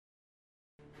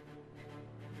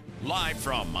Live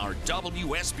from our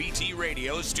WSBT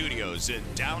radio studios in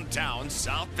downtown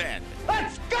South Bend.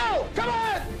 Let's go! Come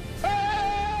on!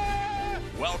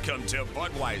 Welcome to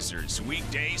Budweiser's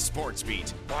Weekday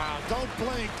Sportsbeat. Wow, don't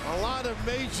blink. A lot of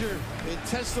major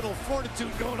intestinal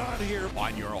fortitude going on here.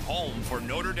 On your home for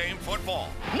Notre Dame football.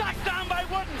 Knocked down by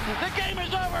Wooden. The game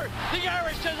is over. The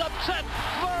Irish is upset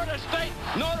Florida State.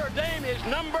 Notre Dame is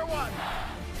number one.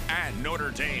 And Notre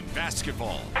Dame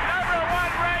basketball. Number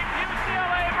one ranked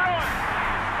UCLA Bruins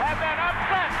have been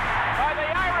upset by the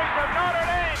Irish of Notre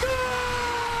Dame.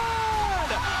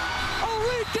 Good!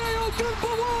 Enrique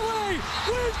Ogunbowale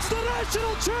wins the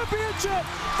national championship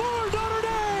for Notre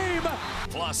Dame.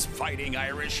 Plus Fighting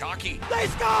Irish hockey. They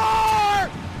score!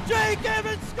 Jake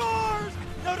Evans scores!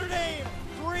 Notre Dame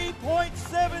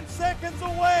 3.7 seconds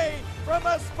away from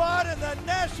a spot in the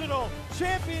national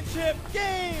championship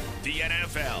game. The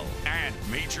NFL and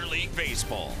Major League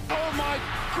Baseball. Oh my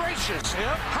gracious,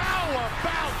 how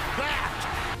about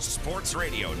that? Sports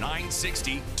Radio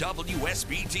 960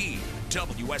 WSBT,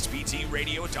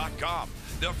 WSBTradio.com,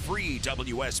 the free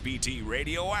WSBT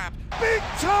radio app. Big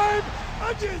time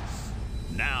Onions!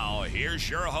 Now, here's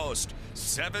your host,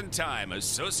 7-time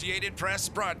Associated Press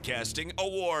Broadcasting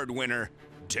Award winner,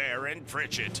 Darin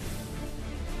Pritchett.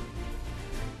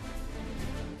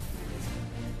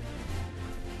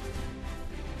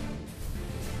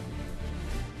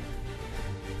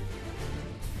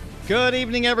 Good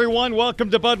evening, everyone.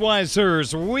 Welcome to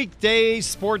Budweiser's Weekday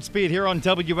Sportsbeat here on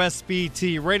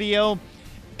WSBT Radio.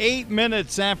 8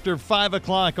 minutes after 5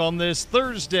 o'clock on this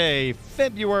Thursday,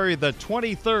 February the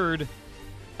 23rd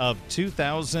of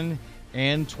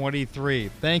 2023.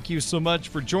 Thank you so much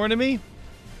for joining me.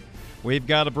 We've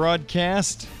got a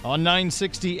broadcast on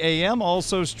 960 AM,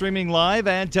 also streaming live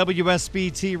at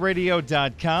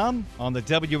WSBTradio.com, on the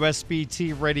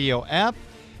WSBT Radio app,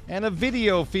 and a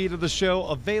video feed of the show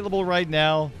available right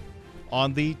now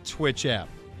on the Twitch app.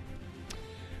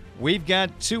 We've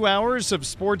got 2 hours of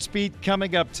Sports Beat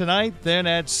coming up tonight. Then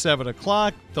at 7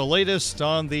 o'clock, the latest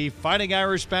on the Fighting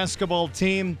Irish basketball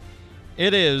team.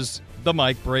 It is the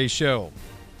Mike Bray Show.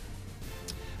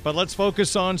 But let's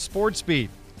focus on Sports Beat.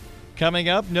 Coming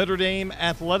up, Notre Dame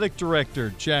Athletic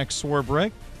Director Jack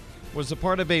Swarbrick was a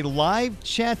part of a live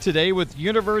chat today with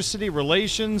University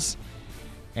Relations,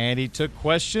 and he took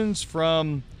questions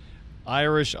from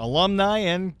Irish alumni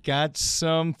and got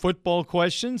some football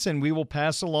questions, and we will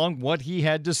pass along what he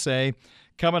had to say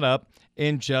coming up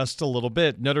in just a little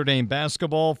bit. Notre Dame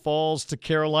basketball falls to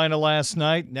Carolina last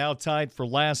night, now tied for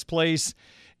last place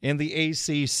in the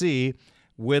ACC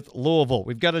with Louisville.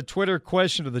 We've got a Twitter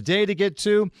question of the day to get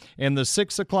to. In the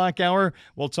 6 o'clock hour,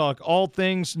 we'll talk all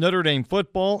things Notre Dame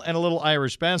football and a little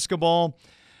Irish basketball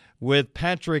with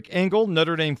Patrick Engel,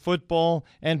 Notre Dame football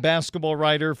and basketball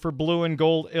writer for Blue and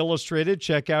Gold Illustrated.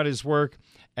 Check out his work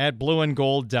at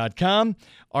blueandgold.com.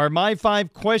 Our My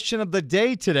 5 question of the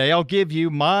day today, I'll give you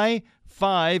my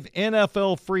 5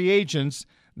 NFL free agents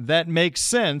that make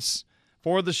sense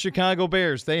for the Chicago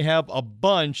Bears. They have a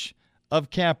bunch of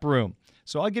cap room.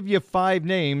 So I'll give you 5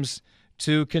 names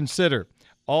to consider.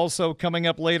 Also coming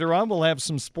up later on, we'll have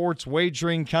some sports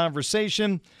wagering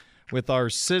conversation with our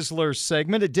Sizzler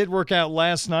segment. It did work out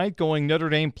last night, going Notre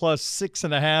Dame plus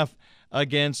 6.5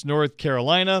 against North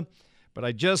Carolina. But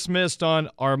I just missed on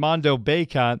Armando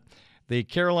Bacot, the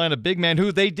Carolina big man,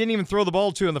 who they didn't even throw the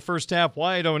ball to in the first half.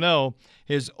 Why, I don't know.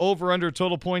 His over-under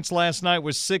total points last night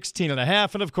was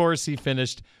 16.5, and of course he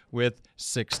finished with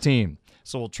 16.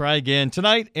 So we'll try again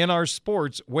tonight in our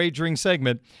sports wagering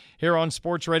segment here on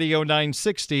Sports Radio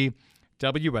 960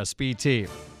 WSBT.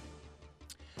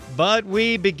 But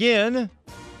we begin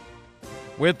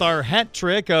with our hat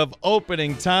trick of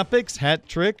opening topics. Hat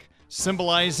trick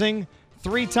symbolizing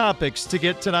 3 topics to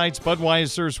get tonight's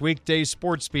Budweiser's Weekday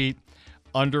Sports Beat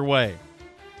underway.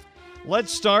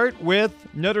 Let's start with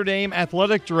Notre Dame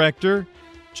Athletic Director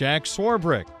Jack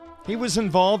Swarbrick. He was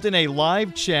involved in a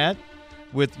live chat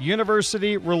with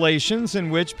University Relations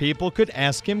in which people could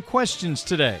ask him questions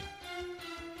today.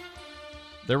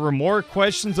 There were more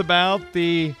questions about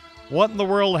the what in the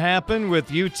world happened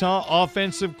with Utah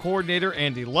offensive coordinator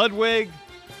Andy Ludwig.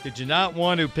 Did you not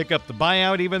want to pick up the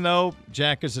buyout, even though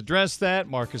Jack has addressed that?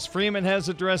 Marcus Freeman has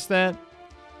addressed that.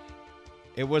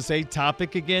 It was a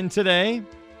topic again today,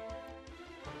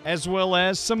 as well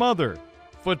as some other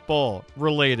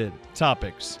football-related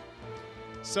topics.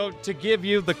 So to give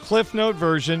you the Cliff Note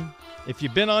version, if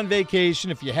you've been on vacation,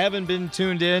 if you haven't been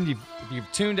tuned in, if you've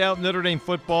tuned out Notre Dame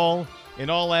football in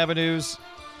all avenues,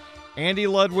 Andy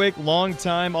Ludwig,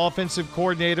 longtime offensive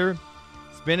coordinator,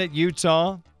 has been at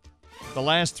Utah. the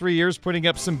last 3 years putting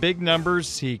up some big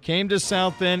numbers. He came to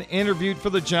South Bend, interviewed for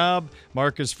the job.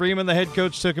 Marcus Freeman, the head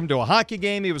coach, took him to a hockey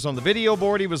game. He was on the video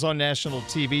board. He was on national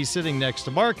TV sitting next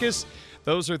to Marcus.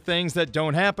 Those are things that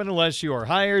don't happen unless you are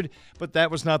hired, but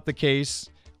that was not the case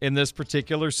in this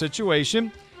particular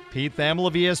situation. Pete Thamel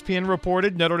of ESPN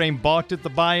reported Notre Dame balked at the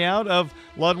buyout of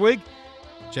Ludwig.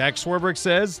 Jack Swarbrick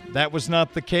says that was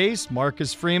not the case.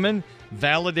 Marcus Freeman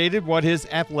validated what his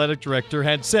athletic director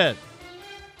had said.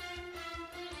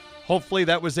 Hopefully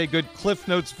that was a good Cliff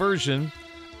Notes version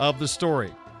of the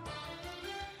story.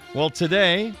 Well,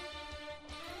 today,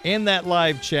 in that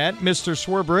live chat, Mr.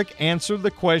 Swarbrick answered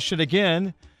the question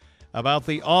again about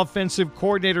the offensive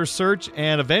coordinator search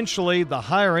and eventually the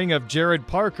hiring of Jared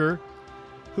Parker,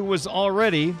 who was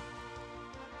already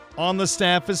on the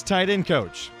staff as tight end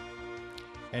coach.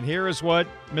 And here is what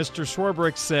Mr.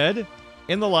 Swarbrick said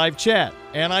in the live chat,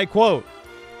 and I quote,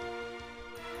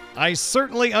 "I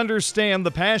certainly understand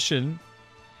the passion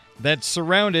that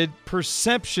surrounded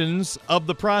perceptions of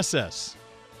the process.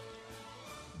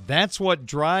 That's what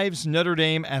drives Notre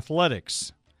Dame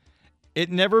athletics. It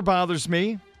never bothers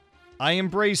me. I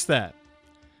embrace that.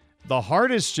 The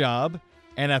hardest job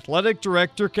an athletic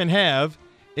director can have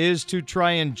is to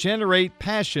try and generate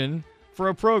passion for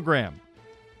a program.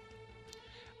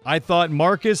 I thought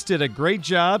Marcus did a great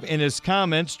job in his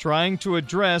comments trying to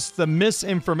address the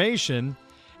misinformation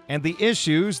and the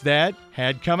issues that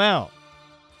had come out.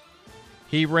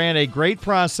 He ran a great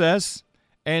process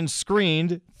and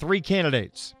screened 3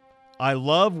 candidates. I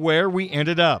love where we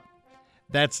ended up.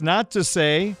 That's not to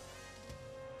say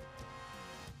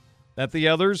that the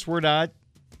others were not,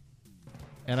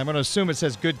 and I'm going to assume it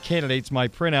says good candidates. My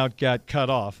printout got cut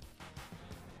off.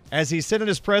 As he said in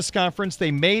his press conference,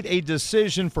 they made a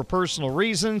decision for personal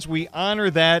reasons. We honor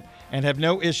that and have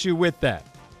no issue with that.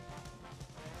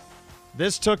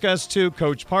 This took us to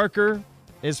Coach Parker,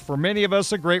 is for many of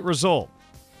us a great result.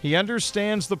 He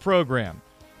understands the program.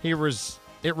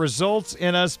 It results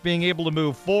in us being able to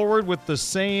move forward with the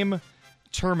same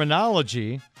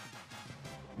terminology,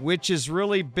 which is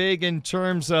really big in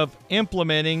terms of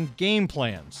implementing game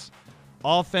plans,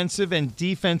 offensive and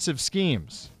defensive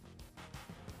schemes.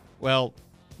 Well,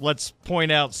 let's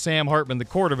point out Sam Hartman, the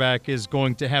quarterback, is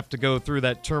going to have to go through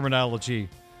that terminology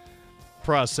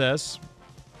process.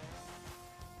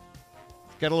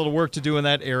 Got a little work to do in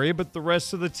that area, but the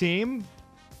rest of the team,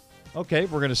 okay,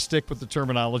 we're going to stick with the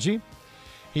terminology.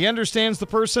 He understands the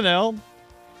personnel.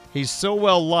 He's so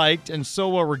well liked and so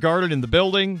well regarded in the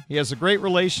building. He has a great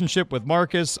relationship with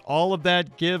Marcus. All of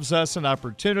that gives us an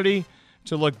opportunity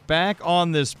to look back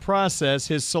on this process,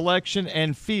 his selection,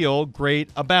 and feel great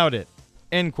about it."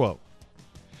 End quote.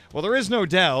 Well, there is no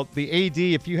doubt the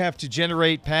AD, if you have to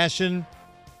generate passion,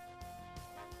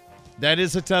 that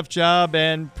is a tough job,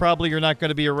 and probably you're not going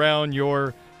to be around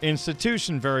your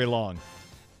institution very long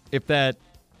if that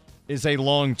is a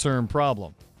long-term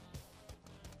problem.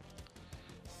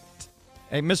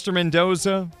 Hey, Mr.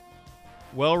 Mendoza,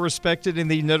 well-respected in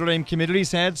the Notre Dame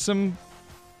communities, had some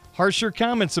harsher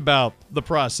comments about the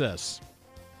process.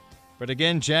 But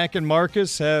again, Jack and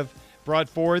Marcus have brought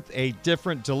forth a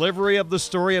different delivery of the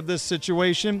story of this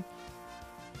situation.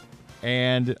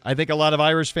 And I think a lot of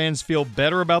Irish fans feel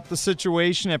better about the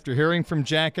situation after hearing from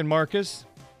Jack and Marcus.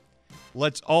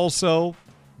 Let's also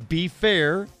be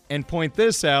fair and point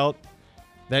this out,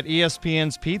 that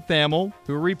ESPN's Pete Thamel,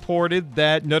 who reported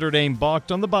that Notre Dame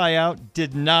balked on the buyout,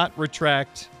 did not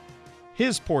retract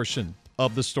his portion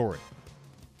of the story.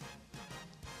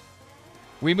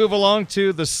 We move along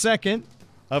to the second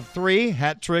of 3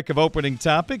 hat trick of opening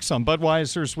topics on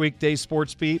Budweiser's Weekday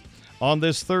Sportsbeat on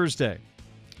this Thursday.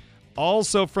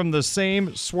 Also from the same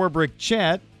Swarbrick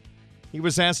chat, he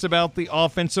was asked about the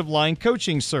offensive line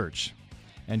coaching search.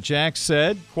 And Jack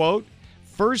said, quote,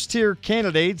 "First-tier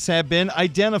candidates have been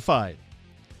identified.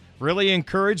 Really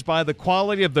encouraged by the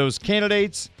quality of those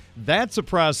candidates. That's a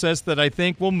process that I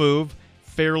think will move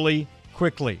fairly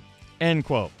quickly." End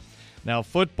quote. Now,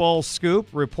 Football Scoop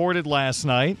reported last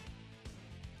night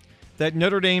that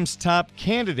Notre Dame's top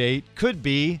candidate could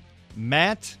be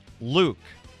Matt Luke.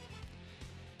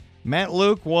 Matt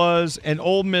Luke was an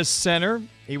Ole Miss center.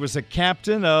 He was a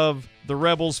captain of the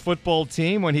Rebels football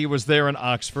team when he was there in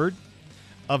Oxford.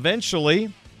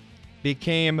 Eventually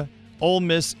became Ole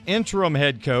Miss interim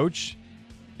head coach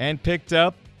and picked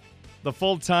up the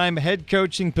full-time head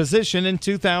coaching position in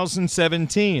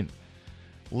 2017.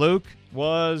 Luke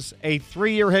was a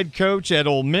 3-year head coach at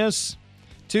Ole Miss,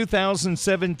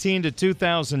 2017 to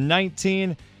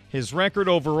 2019. His record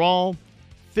overall,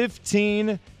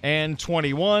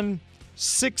 15-21,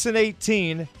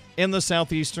 6-18 in the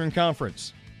Southeastern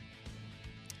Conference.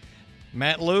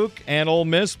 Matt Luke and Ole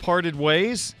Miss parted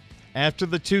ways after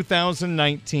the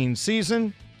 2019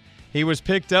 season. He was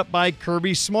picked up by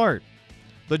Kirby Smart,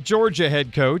 the Georgia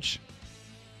head coach.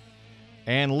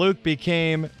 And Luke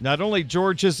became not only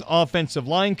Georgia's offensive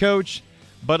line coach,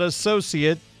 but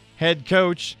associate head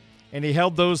coach. And he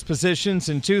held those positions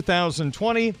in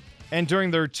 2020 and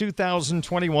during their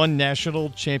 2021 national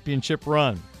championship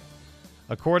run.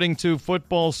 According to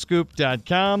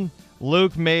footballscoop.com,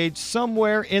 Luke made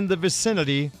somewhere in the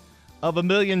vicinity of $1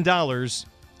 million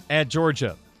at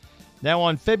Georgia. Now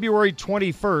on February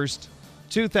 21st,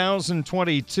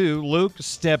 2022, Luke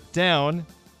stepped down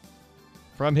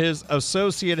from his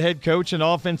associate head coach and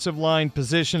offensive line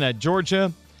position at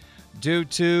Georgia due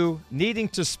to needing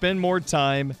to spend more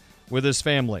time with his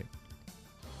family.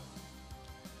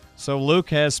 So Luke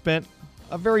has spent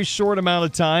a very short amount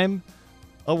of time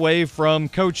away from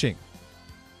coaching.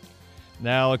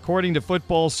 Now, according to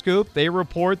Football Scoop, they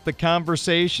report the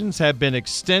conversations have been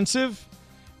extensive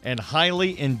and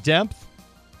highly in-depth.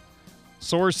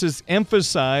 Sources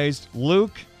emphasized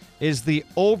Luke is the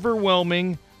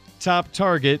overwhelming top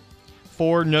target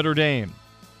for Notre Dame.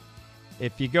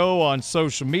 If you go on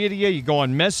social media, you go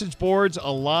on message boards,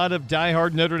 a lot of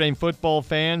diehard Notre Dame football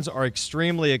fans are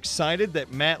extremely excited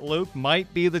that Matt Luke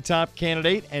might be the top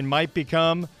candidate and might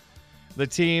become the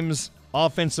team's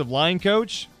offensive line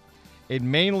coach. It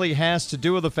mainly has to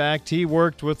do with the fact he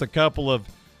worked with a couple of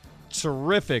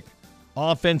terrific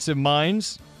offensive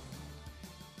minds.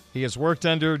 He has worked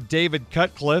under David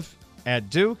Cutcliffe at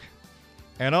Duke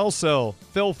and also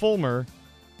Phil Fulmer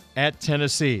at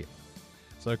Tennessee.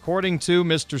 So according to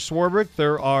Mr. Swarbrick,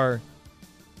 there are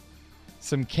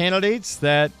some candidates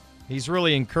that he's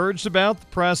really encouraged about. The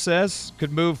process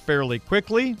could move fairly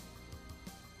quickly.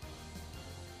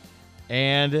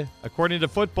 And according to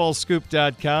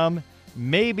footballscoop.com,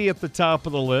 maybe at the top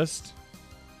of the list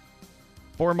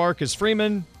for Marcus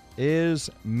Freeman is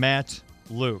Matt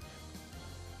Luke.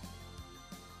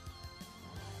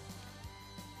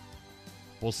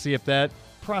 We'll see if that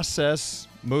process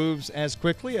moves as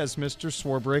quickly as Mr.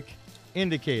 Swarbrick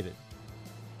indicated.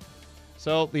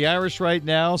 So the Irish right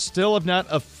now still have not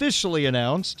officially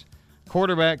announced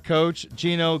quarterback coach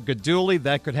Gino Guidugli.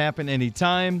 That could happen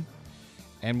anytime.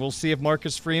 And we'll see if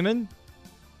Marcus Freeman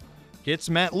gets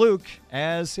Matt Luke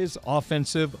as his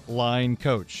offensive line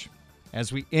coach.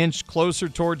 As we inch closer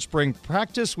toward spring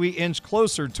practice, we inch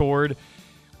closer toward,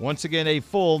 once again, a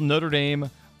full Notre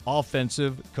Dame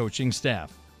offensive coaching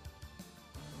staff.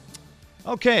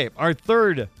 Okay, our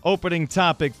third opening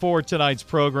topic for tonight's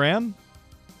program.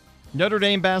 Notre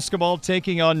Dame basketball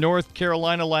taking on North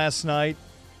Carolina last night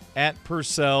at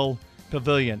Purcell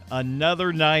Pavilion.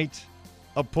 Another night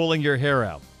of pulling your hair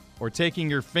out or taking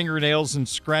your fingernails and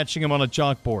scratching them on a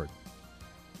chalkboard.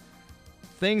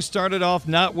 Things started off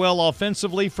not well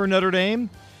offensively for Notre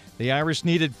Dame. The Irish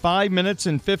needed 5 minutes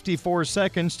and 54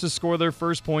 seconds to score their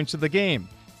first points of the game.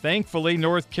 Thankfully,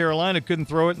 North Carolina couldn't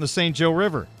throw it in the St. Joe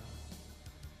River.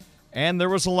 And there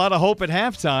was a lot of hope at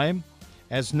halftime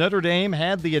as Notre Dame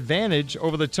had the advantage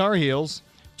over the Tar Heels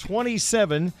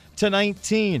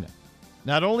 27-19.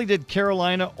 Not only did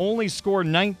Carolina only score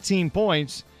 19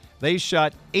 points, they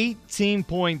shot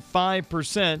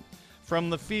 18.5% from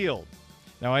the field.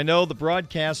 Now, I know the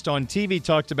broadcast on TV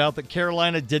talked about that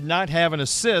Carolina did not have an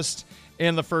assist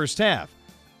in the first half.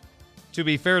 To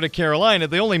be fair to Carolina,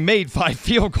 they only made 5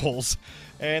 field goals,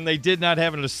 and they did not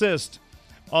have an assist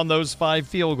on those 5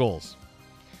 field goals.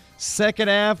 Second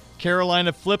half,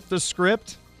 Carolina flipped the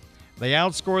script. They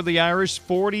outscored the Irish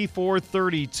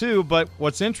 44-32, but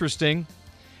what's interesting,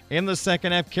 in the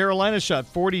second half, Carolina shot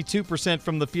 42%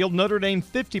 from the field, Notre Dame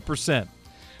 50%.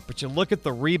 But you look at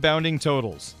the rebounding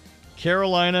totals.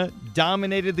 Carolina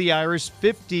dominated the Irish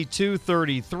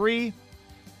 52-33.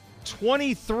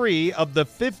 23 of the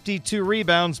 52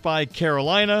 rebounds by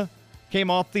Carolina came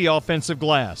off the offensive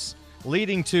glass,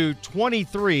 leading to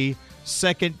 23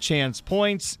 second chance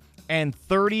points and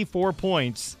 34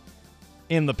 points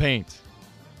in the paint.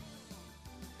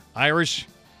 Irish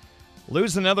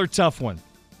lose another tough one.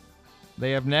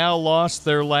 They have now lost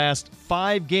their last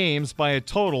 5 games by a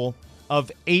total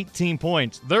of 18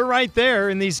 points. They're right there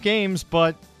in these games,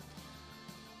 but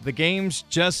the games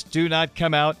just do not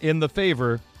come out in the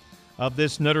favor of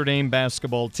this Notre Dame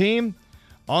basketball team.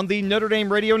 On the Notre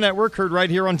Dame Radio Network, heard right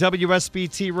here on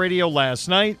WSBT Radio last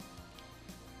night,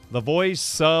 the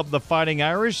voice of the Fighting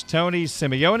Irish, Tony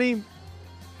Simeone,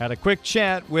 had a quick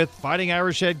chat with Fighting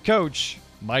Irish head coach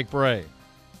Mike Bray.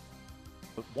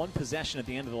 One possession at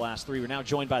the end of the last 3. We're now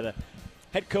joined by the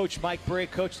Head coach Mike Bray,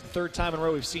 coach, the third time in a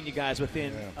row we've seen you guys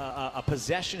within a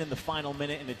possession in the final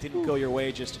minute, and it didn't go your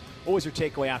way. Just what was your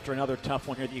takeaway after another tough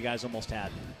one here that you guys almost had?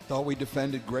 Thought we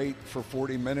defended great for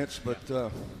 40 minutes,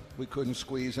 but we couldn't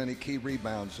squeeze any key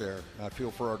rebounds there. I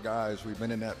feel for our guys. We've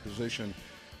been in that position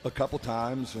a couple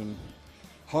times and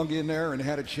hung in there and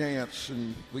had a chance,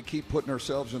 and we keep putting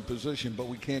ourselves in position, but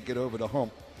we can't get over the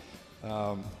hump.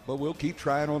 But we'll keep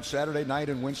trying on Saturday night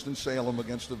in Winston-Salem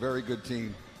against a very good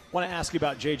team. I want to ask you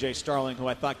about J.J. Starling, who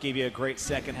I thought gave you a great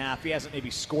second half. He hasn't maybe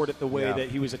scored it the way that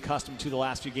he was accustomed to the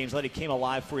last few games. He came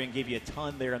alive for you and gave you a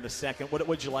ton there in the second. What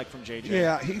did you like from J.J.?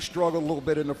 Yeah, he struggled a little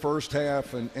bit in the first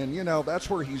half, and you know, that's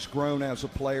where he's grown as a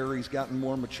player. He's gotten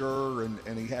more mature,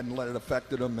 and he hadn't let it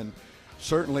affect him. And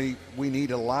certainly we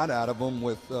need a lot out of him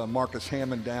with Marcus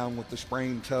Hammond down with the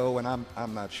sprained toe, and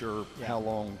I'm not sure how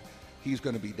long he's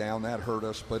going to be down. That hurt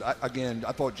us. But,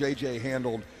 I thought J.J.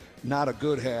 handled not a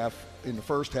good half in the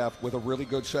first half with a really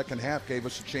good second half, gave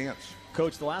us a chance.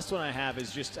 Coach, the last one I have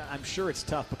is just, I'm sure it's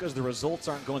tough because the results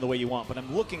aren't going the way you want, but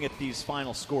I'm looking at these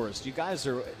final scores. You guys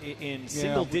are in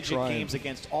single-digit games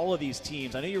against all of these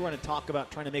teams. I know you're going to talk about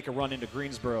trying to make a run into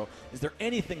Greensboro. Is there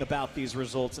anything about these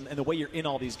results and the way you're in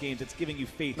all these games that's giving you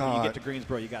faith when you get to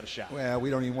Greensboro, you got a shot? Well,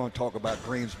 we don't even want to talk about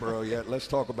Greensboro yet. Let's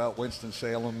talk about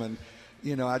Winston-Salem. And,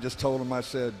 you know, I just told him, I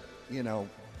said, you know,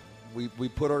 we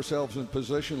put ourselves in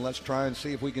position. Let's try and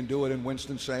see if we can do it in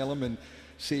Winston-Salem and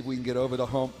see if we can get over the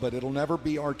hump. But it'll never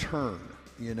be our turn.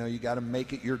 You know, you got to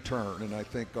make it your turn. And I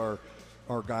think our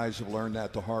guys have learned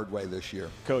that the hard way this year.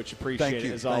 Coach, appreciate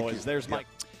it as always. There's Mike.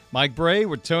 Mike Bray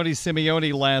with Tony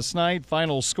Simeone last night.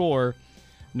 Final score,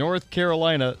 North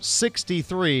Carolina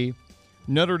 63,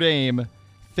 Notre Dame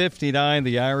 59.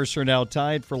 The Irish are now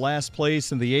tied for last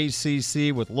place in the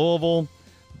ACC with Louisville.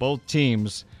 Both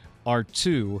teams are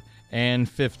 2-15.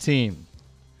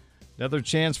 Another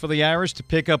chance for the Irish to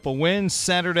pick up a win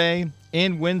Saturday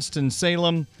in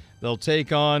Winston-Salem. They'll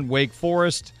take on Wake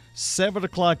Forest. 7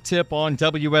 o'clock tip on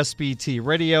WSBT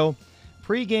Radio.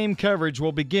 Pre-game coverage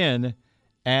will begin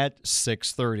at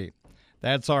 6:30.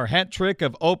 That's our hat trick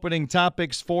of opening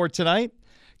topics for tonight.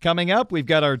 Coming up, we've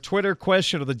got our Twitter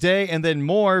question of the day and then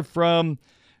more from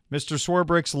Mr.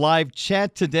 Swarbrick's live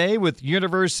chat today with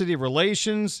University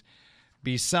Relations.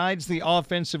 Besides the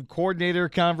offensive coordinator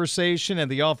conversation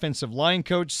and the offensive line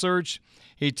coach search,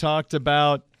 he talked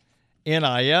about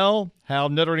NIL, how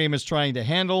Notre Dame is trying to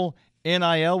handle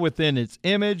NIL within its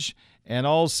image, and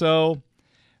also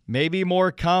maybe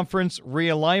more conference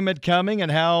realignment coming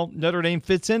and how Notre Dame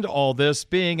fits into all this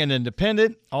being an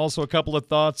independent. Also a couple of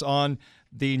thoughts on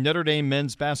the Notre Dame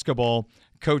men's basketball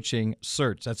coaching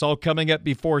search. That's all coming up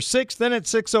before 6. Then at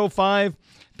 6:05,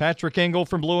 Patrick Engel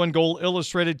from Blue and Gold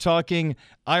Illustrated talking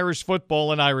Irish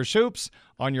football and Irish hoops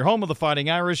on your home of the Fighting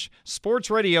Irish, Sports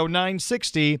Radio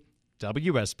 960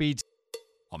 WSBT.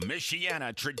 A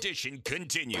Michiana tradition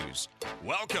continues.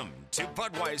 Welcome to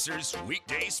Budweiser's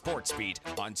Weekday Sportsbeat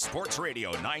on Sports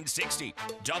Radio 960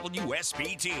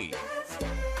 WSBT.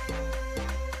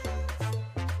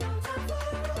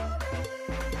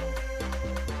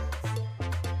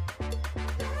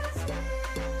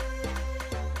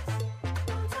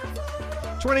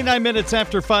 29 minutes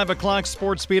after 5 o'clock,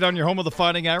 Sportsbeat on your home of the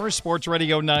Fighting Irish, Sports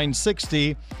Radio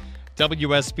 960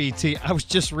 WSBT. I was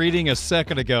just reading a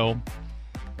second ago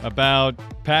about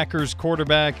Packers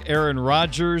quarterback Aaron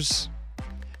Rodgers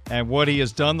and what he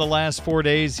has done the last 4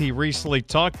 days. He recently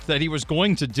talked that he was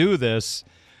going to do this,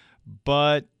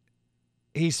 but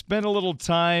he spent a little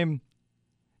time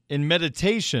in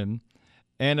meditation,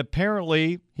 and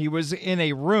apparently he was in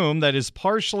a room that is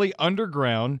partially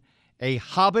underground, a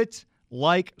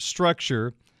Hobbit-like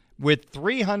structure with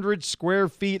 300 square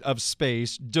feet of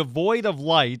space, devoid of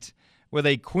light, with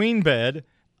a queen bed,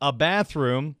 a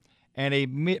bathroom, and a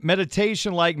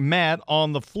meditation-like mat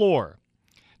on the floor.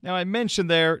 Now, I mentioned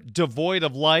there devoid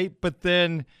of light, but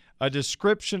then a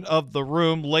description of the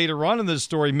room later on in the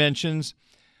story mentions,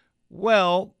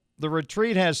 well, the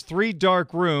retreat has 3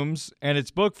 dark rooms, and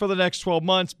it's booked for the next 12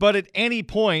 months, but at any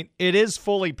point, it is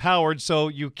fully powered, so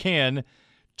you can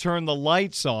turn the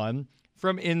lights on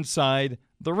from inside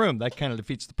the room. That kind of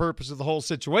defeats the purpose of the whole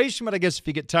situation, but I guess if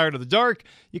you get tired of the dark,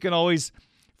 you can always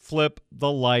flip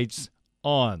the lights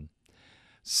on.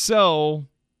 So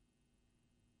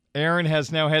Aaron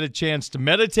has now had a chance to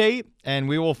meditate, and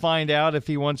we will find out if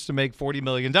he wants to make $40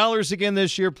 million again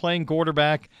this year playing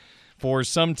quarterback for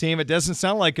some team. It doesn't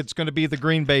sound like it's going to be the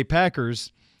Green Bay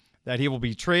Packers that he will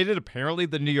be traded. Apparently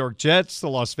the New York Jets, the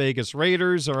Las Vegas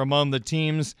Raiders are among the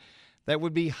teams that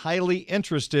would be highly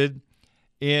interested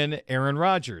in Aaron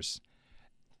Rodgers.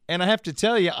 And I have to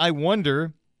tell you, I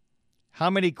wonder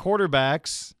how many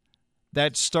quarterbacks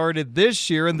that started this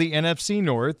year in the NFC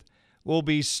North will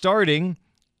be starting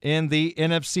in the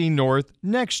NFC North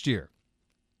next year.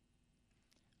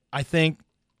 I think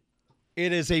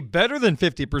it is a better than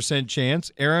 50%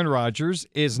 chance Aaron Rodgers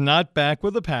is not back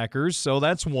with the Packers, so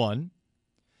that's one.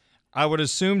 I would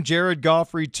assume Jared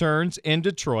Goff returns in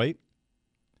Detroit.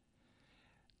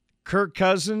 Kirk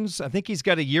Cousins, I think he's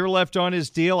got a year left on his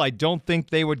deal. I don't think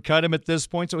they would cut him at this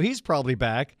point, so he's probably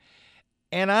back.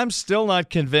 And I'm still not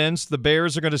convinced the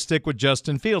Bears are going to stick with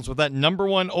Justin Fields. With that number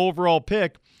 1 overall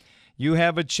pick, you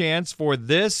have a chance for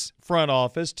this front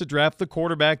office to draft the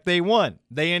quarterback they want.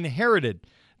 They inherited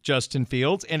Justin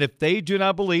Fields, and if they do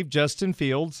not believe Justin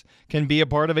Fields can be a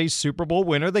part of a Super Bowl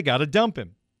winner, they got to dump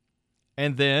him.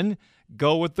 And then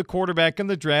go with the quarterback in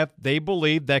the draft they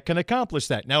believe that can accomplish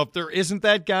that. Now, if there isn't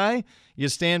that guy, you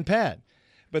stand pat.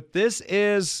 But this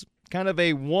is kind of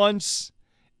a once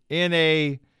in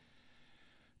a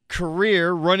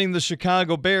career running the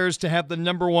Chicago Bears to have the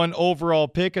number 1 overall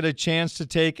pick and a chance to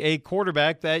take a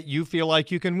quarterback that you feel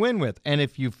like you can win with. And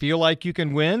if you feel like you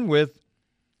can win with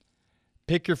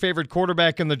pick your favorite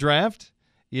quarterback in the draft,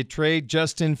 you trade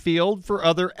Justin Fields for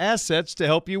other assets to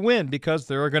help you win, because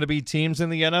there are going to be teams in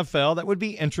the NFL that would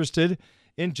be interested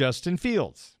in Justin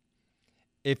Fields.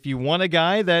 If you want a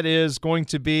guy that is going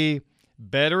to be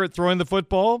better at throwing the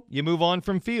football, you move on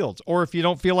from Fields. Or if you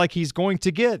don't feel like he's going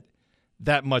to get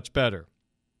that much better.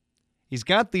 He's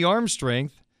got the arm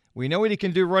strength. We know what he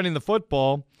can do running the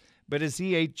football, but is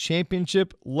he a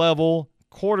championship-level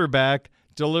quarterback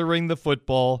delivering the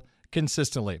football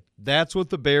consistently? That's what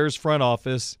the Bears front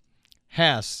office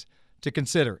has to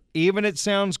consider. Even it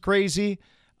sounds crazy,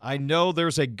 I know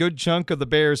there's a good chunk of the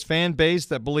Bears fan base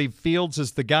that believe Fields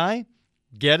is the guy.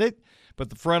 Get it?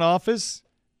 But the front office,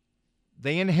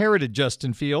 they inherited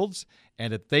Justin Fields,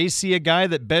 and if they see a guy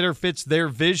that better fits their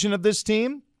vision of this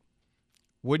team,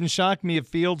 wouldn't shock me if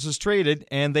Fields is traded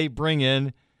and they bring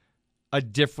in a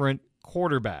different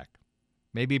quarterback.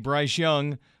 Maybe Bryce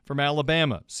Young from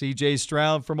Alabama, C.J.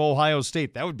 Stroud from Ohio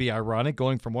State. That would be ironic,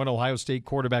 going from one Ohio State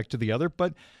quarterback to the other.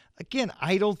 But, again,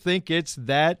 I don't think it's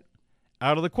that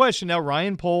out of the question. Now,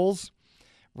 Ryan Poles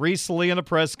recently in a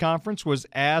press conference was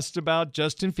asked about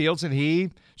Justin Fields, and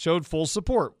he showed full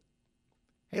support.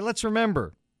 Hey, let's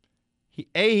remember,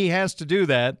 he has to do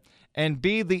that, and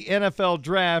B, the NFL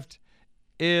draft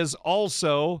is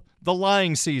also the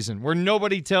lying season where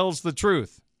nobody tells the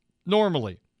truth,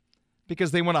 normally,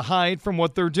 because they want to hide from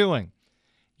what they're doing.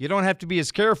 You don't have to be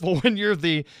as careful when you're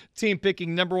the team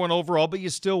picking number 1 overall, but you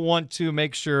still want to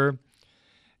make sure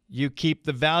you keep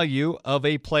the value of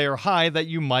a player high that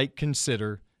you might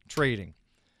consider trading.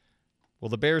 Will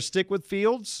the Bears stick with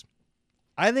Fields?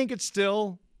 I think it's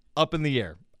still up in the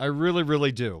air. I really,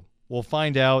 really do. We'll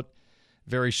find out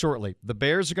very shortly. The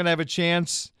Bears are going to have a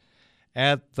chance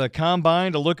at the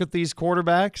combine to look at these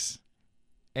quarterbacks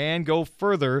and go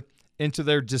further into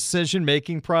their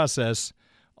decision-making process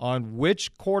on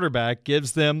which quarterback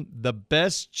gives them the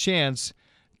best chance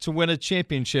to win a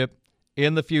championship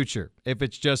in the future. If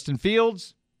it's Justin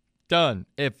Fields, done.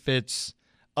 If it's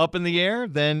up in the air,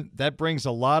 then that brings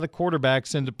a lot of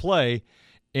quarterbacks into play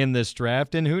in this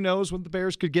draft. And who knows what the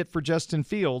Bears could get for Justin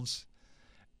Fields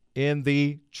in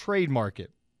the trade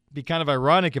market. It'd be kind of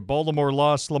ironic if Baltimore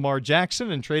lost Lamar Jackson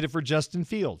and traded for Justin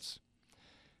Fields.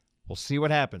 We'll see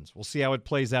what happens. We'll see how it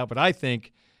plays out, but I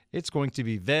think it's going to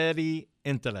be very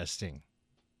interesting.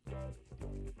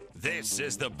 This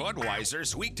is the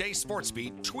Budweiser's Weekday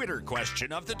Sportsbeat Twitter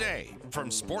question of the day from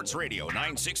Sports Radio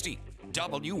 960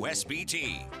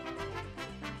 WSBT.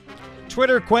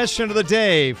 Twitter question of the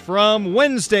day from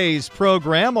Wednesday's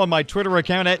program on my Twitter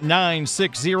account at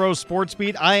 960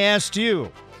 Sportsbeat. I asked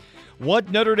you, what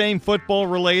Notre Dame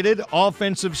football-related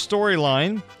offensive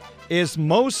storyline is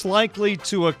most likely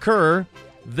to occur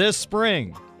this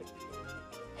spring?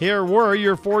 Here were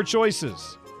your 4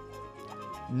 choices.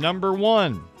 Number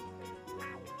 1,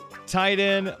 tight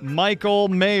end Michael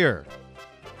Mayer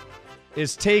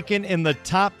is taken in the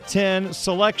top 10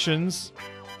 selections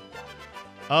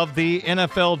of the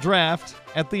NFL draft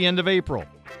at the end of April.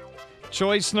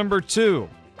 Choice number 2,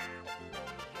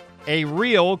 a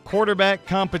real quarterback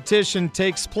competition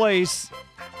takes place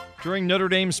during Notre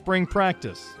Dame spring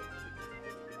practice.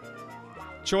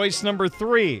 Choice number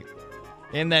 3,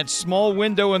 in that small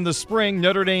window in the spring,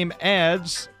 Notre Dame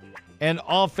adds an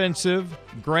offensive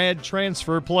grad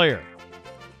transfer player.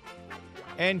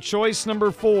 And choice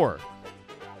number 4,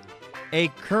 a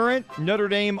current Notre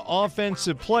Dame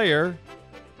offensive player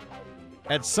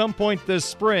at some point this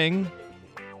spring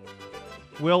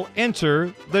will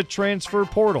enter the transfer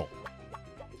portal.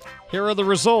 Here are the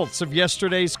results of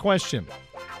yesterday's question.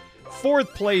 4th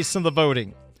place in the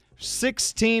voting,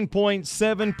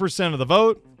 16.7% of the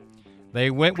vote. They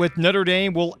went with Notre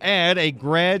Dame will add a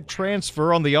grad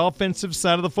transfer on the offensive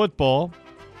side of the football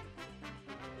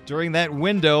during that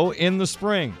window in the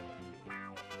spring.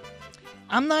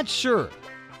 I'm not sure.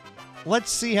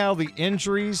 Let's see how the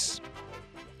injuries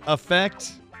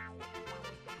affect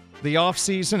the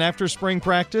offseason after spring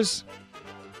practice.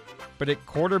 But at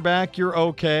quarterback, you're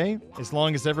okay as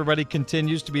long as everybody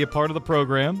continues to be a part of the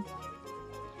program.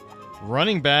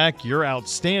 Running back, you're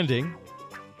outstanding.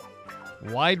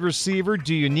 Wide receiver,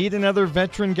 do you need another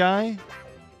veteran guy?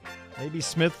 Maybe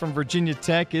Smith from Virginia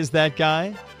Tech is that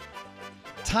guy.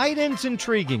 Tight end's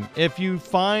intriguing. If you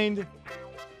find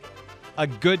a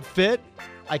good fit,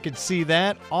 I could see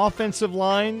that. Offensive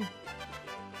line,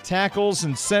 tackles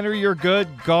and center, you're good.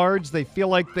 Guards, they feel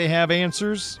like they have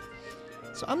answers.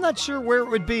 So I'm not sure where it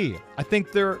would be. I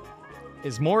think there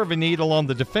is more of a need along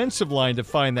the defensive line to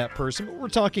find that person, but we're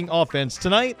talking offense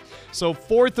tonight. So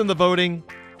fourth in the voting,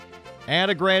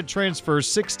 add a grad transfer,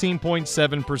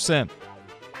 16.7%.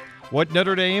 What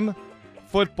Notre Dame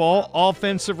football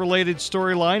offensive-related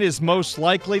storyline is most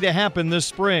likely to happen this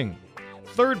spring?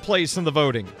 Third place in the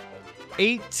voting,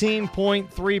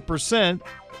 18.3%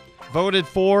 voted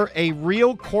for a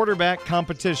real quarterback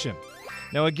competition.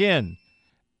 Now again,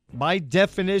 my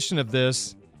definition of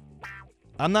this,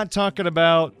 I'm not talking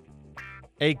about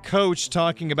a coach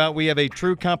talking about we have a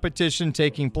true competition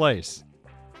taking place.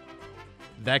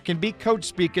 That can be coach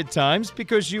speak at times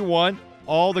because you want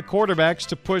all the quarterbacks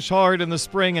to push hard in the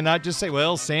spring and not just say,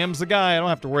 well, Sam's the guy, I don't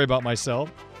have to worry about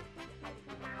myself.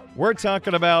 We're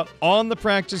talking about on the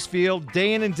practice field,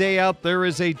 day in and day out, there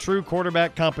is a true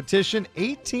quarterback competition.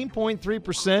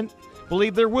 18.3%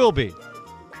 believe there will be.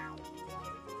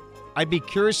 I'd be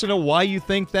curious to know why you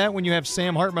think that when you have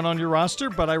Sam Hartman on your roster,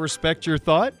 but I respect your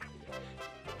thought.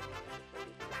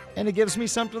 And it gives me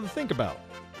something to think about.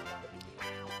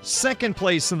 Second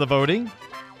place in the voting,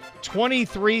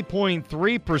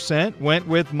 23.3% went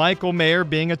with Michael Mayer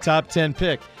being a top 10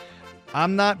 pick.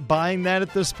 I'm not buying that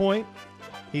at this point.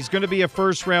 He's going to be a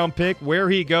first-round pick. Where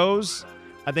he goes,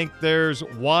 I think there's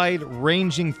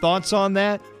wide-ranging thoughts on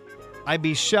that. I'd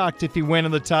be shocked if he went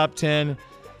in the top 10.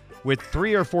 With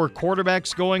 3 or 4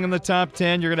 quarterbacks going in the top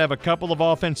 10, you're going to have a couple of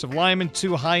offensive linemen,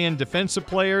 2 high-end defensive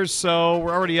players, so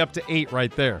we're already up to 8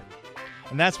 right there.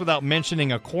 And that's without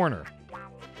mentioning a corner.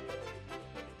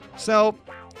 So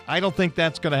I don't think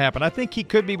that's going to happen. I think he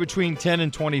could be between 10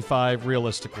 and 25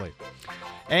 realistically.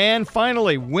 And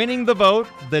finally, winning the vote,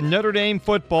 the Notre Dame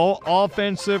football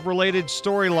offensive-related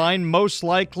storyline most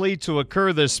likely to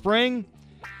occur this spring,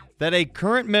 that a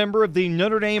current member of the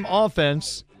Notre Dame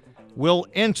offense will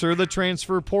enter the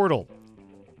transfer portal.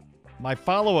 My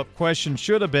follow-up question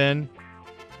should have been,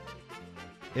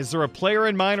 is there a player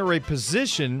in mind or a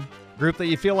position group that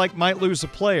you feel like might lose a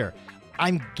player?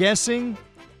 I'm guessing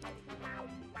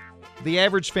the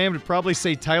average fan would probably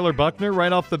say Tyler Buckner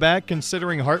right off the bat,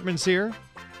 considering Hartman's here.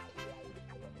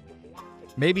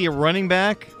 Maybe a running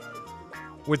back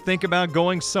would think about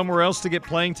going somewhere else to get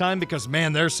playing time because,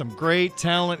 man, there's some great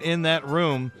talent in that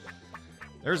room.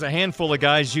 There's a handful of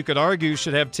guys you could argue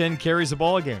should have 10 carries a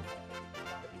ball game.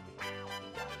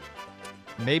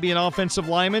 Maybe an offensive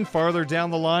lineman farther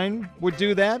down the line would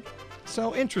do that.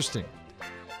 So interesting.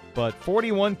 But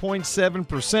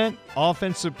 41.7%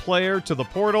 offensive player to the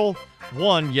portal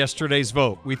won yesterday's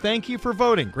vote. We thank you for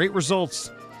voting. Great results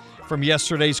from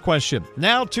yesterday's question.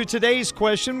 Now to today's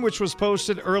question, which was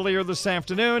posted earlier this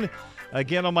afternoon,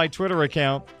 again on my Twitter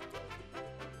account,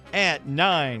 at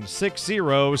 960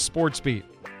 Sportsbeat.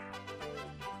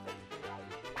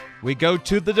 We go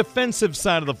to the defensive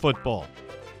side of the football.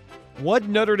 What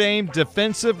Notre Dame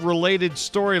defensive-related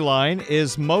storyline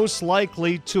is most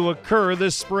likely to occur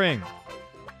this spring?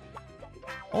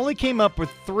 Only came up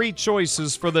with 3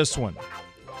 choices for this one.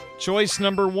 Choice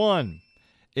number 1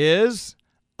 is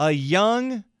a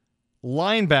young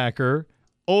linebacker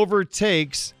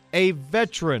overtakes a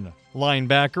veteran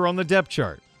linebacker on the depth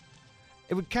chart.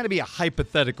 It would kind of be a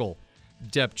hypothetical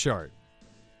depth chart.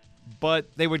 But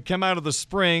they would come out of the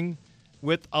spring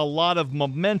with a lot of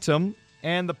momentum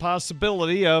and the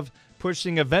possibility of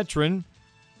pushing a veteran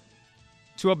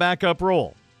to a backup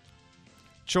role.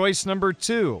 Choice number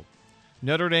 2,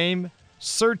 Notre Dame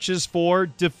searches for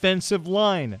defensive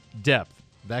line depth.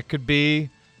 That could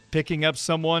be picking up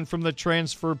someone from the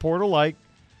transfer portal like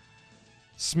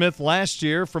Smith last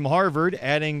year from Harvard,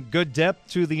 adding good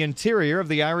depth to the interior of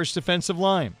the Irish defensive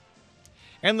line.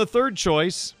 And the third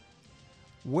choice,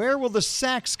 where will the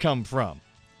sacks come from?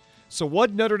 So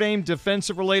what Notre Dame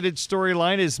defensive-related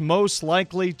storyline is most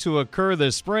likely to occur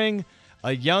this spring?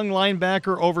 A young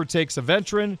linebacker overtakes a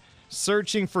veteran.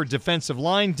 searching for defensive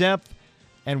line depth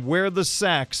and where the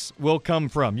sacks will come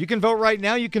from. You can vote right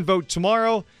now. You can vote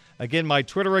tomorrow. Again, my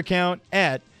Twitter account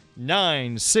at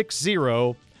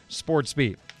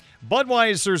 960SportsBeat.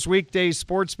 Budweiser's Weekday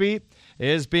Sportsbeat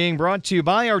is being brought to you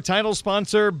by our title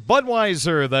sponsor,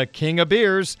 Budweiser, the king of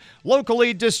beers,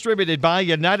 locally distributed by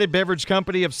United Beverage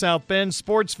Company of South Bend.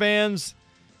 Sports fans,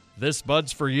 this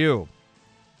Bud's for you.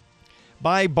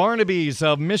 By Barnaby's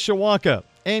of Mishawaka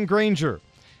and Granger.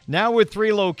 Now with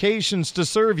 3 locations to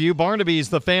serve you, Barnaby's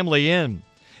the family inn.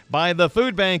 By the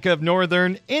Food Bank of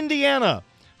Northern Indiana.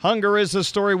 Hunger is a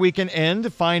story we can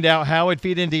end. Find out how at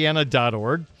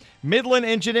feedindiana.org. Midland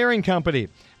Engineering Company,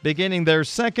 beginning their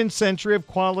second century of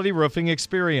quality roofing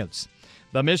experience.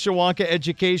 The Mishawaka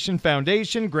Education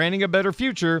Foundation, granting a better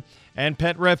future. And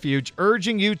Pet Refuge,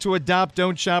 urging you to adopt,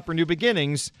 don't shop for new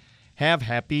beginnings. Have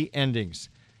happy endings.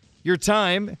 Your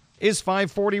time is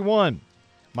 5:41.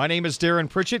 My name is Darin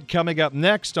Pritchett. Coming up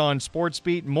next on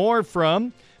Sportsbeat, more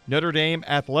from Notre Dame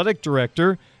Athletic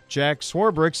Director Jack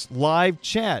Swarbrick's live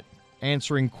chat,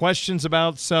 answering questions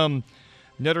about some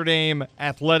Notre Dame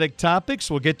athletic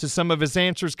topics. We'll get to some of his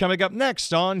answers coming up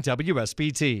next on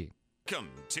WSBT.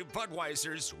 Welcome to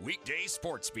Budweiser's Weekday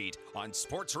Sports Beat on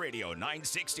Sports Radio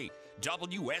 960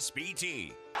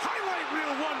 WSBT. Highlight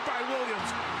reel won by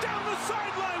Williams. Down the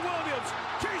sideline, Williams.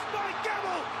 Chased by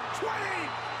Gamble. 20,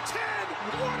 10.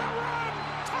 What a run.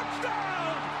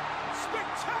 Touchdown.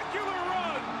 Spectacular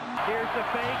run. Here's the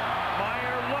fake.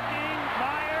 Meyer looking.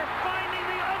 Meyer finding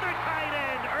the other tight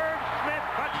end. Irv Smith,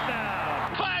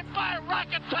 touchdown. 5-5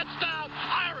 rocket touchdown.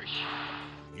 Irish.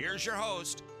 Here's your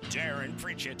host, Darin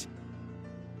Pritchett.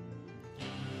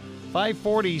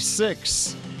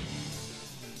 5:46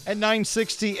 at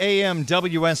 960 AM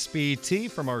WSBT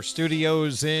from our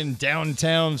studios in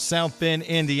downtown South Bend,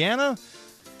 Indiana.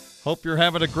 Hope you're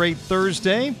having a great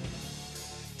Thursday.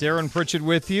 Darin Pritchett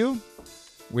with you.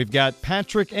 We've got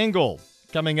Patrick Engel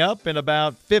coming up in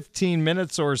about 15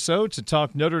 minutes or so to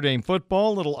talk Notre Dame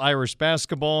football, little Irish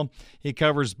basketball. He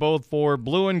covers both for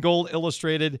Blue and Gold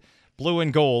Illustrated,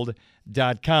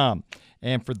 blueandgold.com.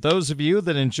 And for those of you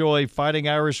that enjoy Fighting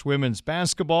Irish women's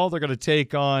basketball, they're going to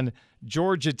take on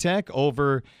Georgia Tech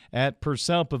over at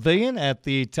Purcell Pavilion at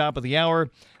the top of the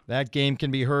hour. That game can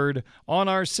be heard on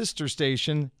our sister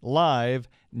station, Live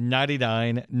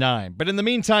 99.9. But in the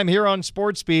meantime, here on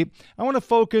Sportsbeat, I want to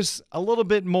focus a little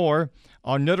bit more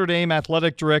on Notre Dame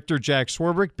Athletic Director Jack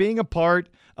Swarbrick being a part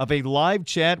of a live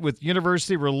chat with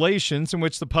University Relations in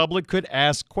which the public could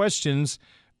ask questions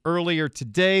earlier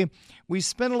today. We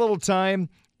spent a little time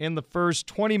in the first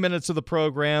 20 minutes of the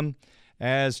program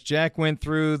as Jack went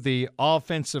through the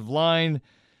offensive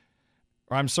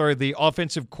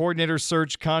coordinator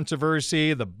search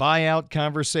controversy, the buyout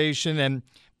conversation, and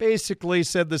basically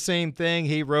said the same thing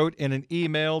he wrote in an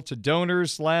email to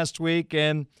donors last week,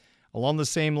 and along the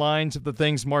same lines of the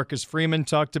things Marcus Freeman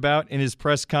talked about in his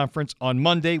press conference on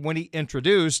Monday when he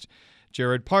introduced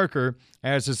Jared Parker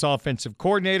as his offensive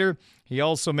coordinator. He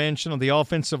also mentioned on the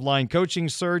offensive line coaching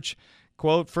search,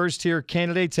 quote, first-tier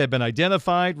candidates have been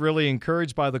identified, really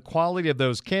encouraged by the quality of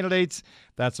those candidates.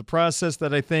 That's a process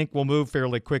that I think will move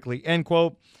fairly quickly, end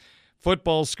quote.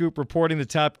 Football Scoop reporting the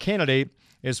top candidate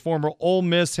is former Ole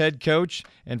Miss head coach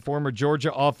and former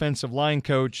Georgia offensive line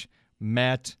coach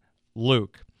Matt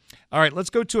Luke. All right, let's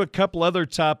go to a couple other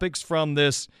topics from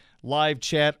this live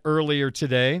chat earlier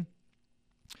today.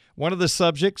 One of the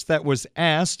subjects that was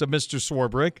asked of Mr.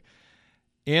 Swarbrick,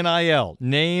 NIL,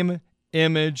 name,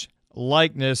 image,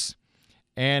 likeness,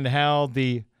 and how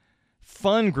the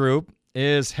Fun Group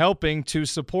is helping to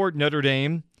support Notre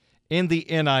Dame in the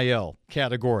NIL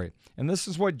category. And this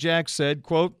is what Jack said,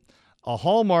 quote, a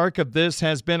hallmark of this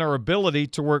has been our ability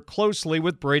to work closely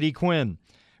with Brady Quinn.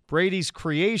 Brady's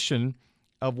creation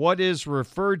of what is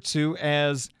referred to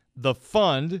as the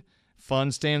Fund.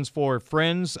 Fund stands for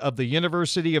Friends of the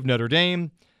University of Notre Dame.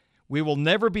 We will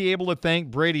never be able to thank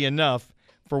Brady enough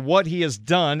for what he has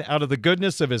done out of the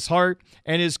goodness of his heart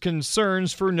and his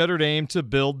concerns for Notre Dame to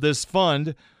build this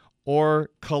fund or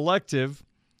collective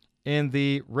in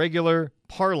the regular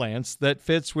parlance that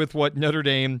fits with what Notre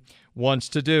Dame wants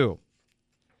to do.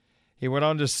 He went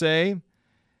on to say,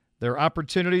 there are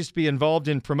opportunities to be involved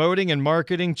in promoting and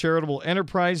marketing charitable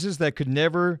enterprises that could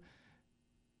never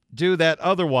do that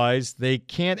otherwise. They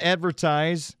can't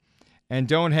advertise and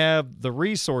don't have the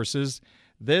resources.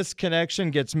 This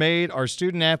connection gets made. Our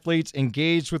student athletes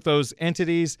engaged with those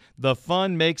entities. The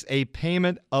fund makes a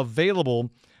payment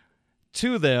available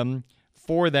to them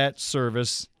for that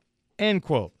service, end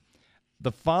quote.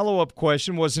 The follow-up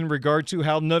question was in regard to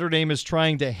how Notre Dame is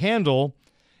trying to handle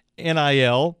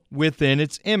NIL within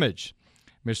its image.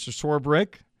 Mr.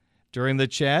 Swarbrick during the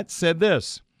chat said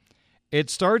this: "It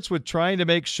starts with trying to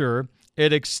make sure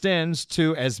it extends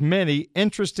to as many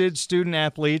interested student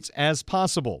athletes as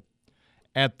possible.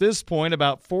 At this point,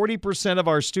 about 40% of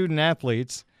our student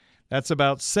athletes, that's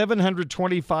about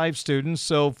 725 students,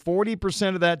 so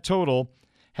 40% of that total,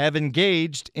 have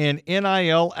engaged in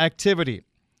NIL activity.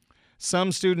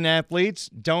 Some student athletes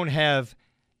don't have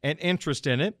an interest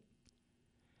in it.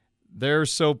 They're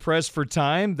so pressed for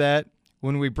time that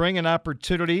when we bring an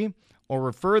opportunity or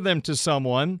refer them to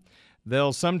someone,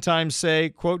 they'll sometimes say,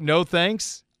 quote, 'No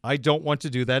thanks, I don't want to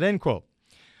do that,' end quote.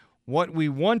 What we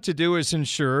want to do is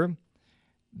ensure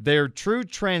their true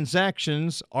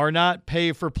transactions are not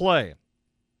pay for play.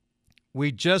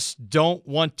 We just don't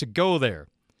want to go there.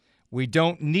 We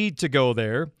don't need to go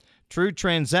there. True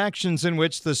transactions in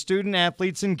which the student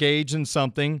athletes engage in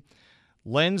something,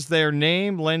 lends their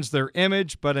name, lends their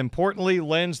image, but importantly,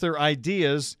 lends their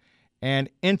ideas and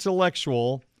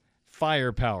intellectual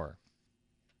firepower."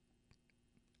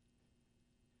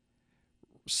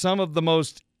 Some of the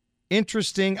most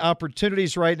interesting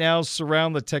opportunities right now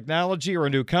surround the technology or a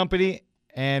new company,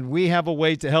 and we have a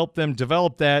way to help them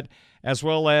develop that, as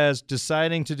well as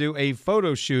deciding to do a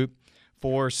photo shoot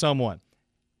for someone.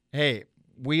 Hey,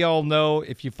 we all know,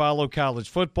 if you follow college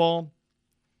football,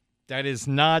 that is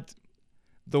not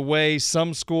the way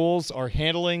some schools are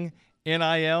handling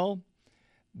NIL.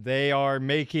 They are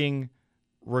making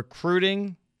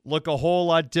recruiting look a whole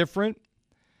lot different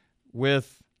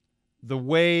with the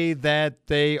way that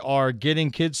they are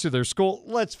getting kids to their school.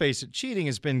 Let's face it, cheating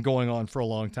has been going on for a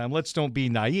long time. Let's don't be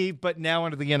naive, but now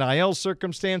under the NIL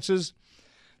circumstances,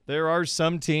 there are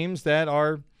some teams that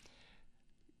are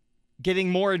getting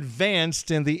more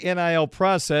advanced in the NIL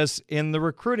process, in the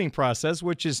recruiting process,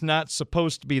 which is not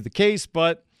supposed to be the case.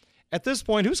 But at this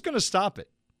point, who's going to stop it?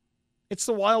 It's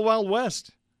the Wild, Wild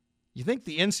West. You think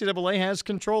the NCAA has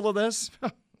control of this?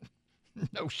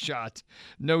 No shot.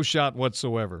 No shot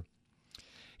whatsoever.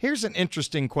 Here's an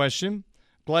interesting question.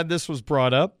 Glad this was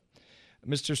brought up.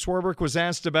 Mr. Swarbrick was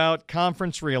asked about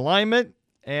conference realignment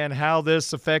and how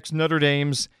this affects Notre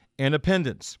Dame's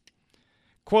independence.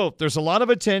 Quote, "There's a lot of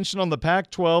attention on the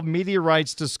Pac-12 media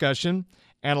rights discussion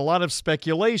and a lot of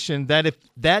speculation that if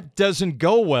that doesn't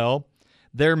go well,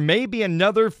 there may be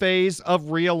another phase of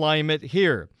realignment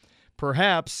here,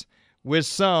 perhaps with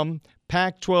some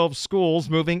Pac-12 schools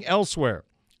moving elsewhere.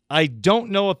 I don't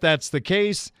know if that's the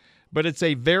case, but it's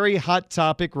a very hot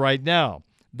topic right now.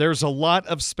 There's a lot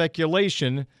of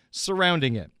speculation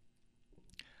surrounding it.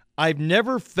 I've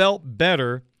never felt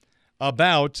better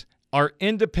about our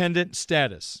independent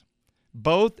status,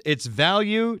 both its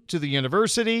value to the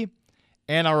university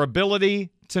and our ability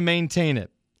to maintain it.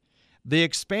 The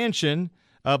expansion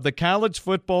of the college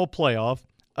football playoff,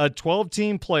 a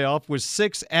 12-team playoff with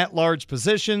 6 at-large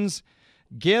positions,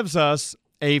 gives us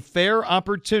a fair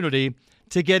opportunity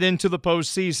to get into the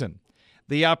postseason.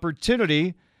 The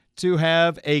opportunity to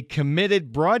have a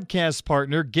committed broadcast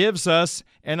partner gives us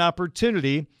an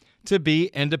opportunity to be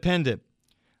independent.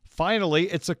 Finally,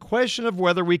 it's a question of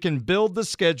whether we can build the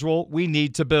schedule we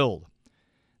need to build.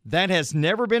 That has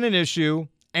never been an issue,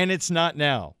 and it's not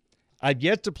now. I've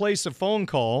yet to place a phone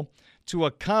call to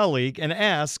a colleague and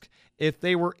ask if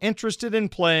they were interested in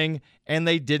playing, and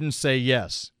they didn't say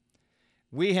yes.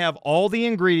 We have all the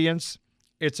ingredients.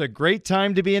 It's a great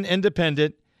time to be an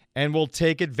independent, and we'll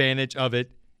take advantage of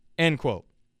it," end quote.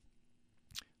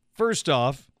 First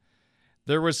off,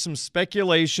 there was some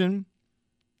speculation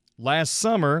last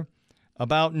summer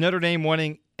about Notre Dame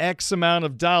wanting X amount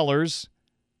of dollars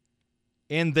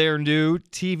in their new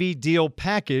TV deal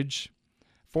package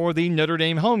for the Notre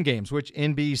Dame home games, which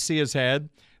NBC has had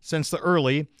since the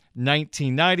early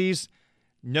 1990s.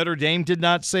 Notre Dame did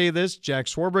not say this. Jack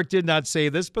Swarbrick did not say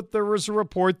this, but there was a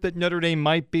report that Notre Dame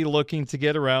might be looking to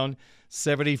get around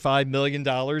 $75 million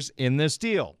in this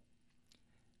deal.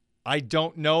 I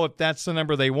don't know if that's the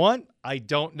number they want. I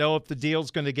don't know if the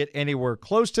deal's going to get anywhere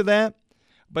close to that.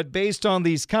 But based on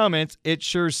these comments, it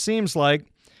sure seems like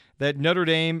that Notre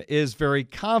Dame is very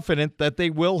confident that they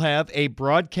will have a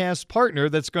broadcast partner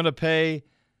that's going to pay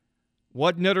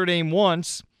what Notre Dame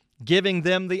wants, giving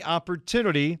them the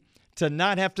opportunity to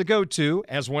not have to go to,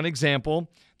 as one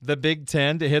example, the Big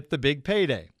Ten to hit the big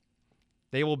payday.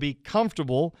 They will be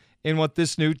comfortable in what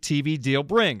this new TV deal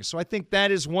brings. So I think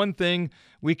that is one thing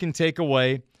we can take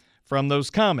away from those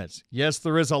comments. Yes,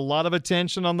 there is a lot of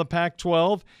attention on the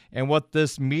Pac-12 and what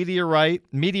this media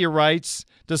rights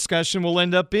discussion will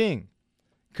end up being.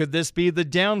 Could this be the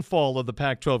downfall of the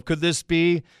Pac-12? Could this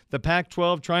be the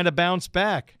Pac-12 trying to bounce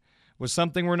back with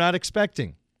something we're not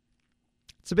expecting?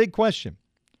 It's a big question.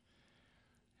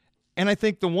 And I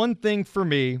think the one thing for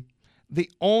me The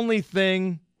only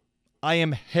thing I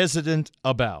am hesitant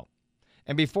about,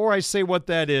 and before I say what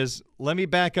that is, let me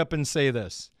back up and say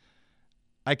this.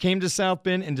 I came to South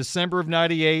Bend in December of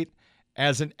 98.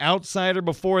 As an outsider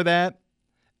before that,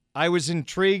 I was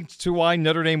intrigued to why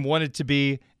Notre Dame wanted to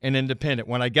be an independent.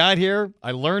 When I got here,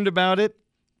 I learned about it,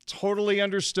 totally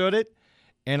understood it,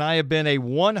 and I have been a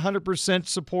 100%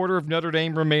 supporter of Notre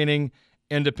Dame remaining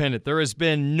independent. There has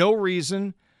been no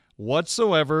reason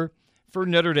whatsoever for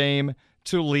Notre Dame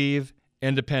to leave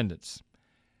independence.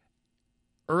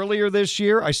 Earlier this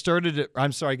year, last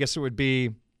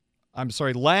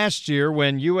year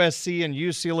when USC and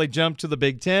UCLA jumped to the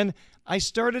Big Ten, I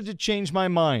started to change my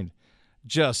mind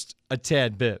just a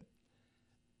tad bit.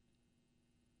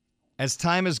 As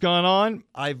time has gone on,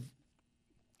 I've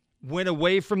went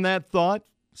away from that thought,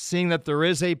 seeing that there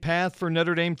is a path for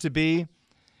Notre Dame to be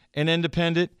an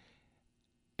independent,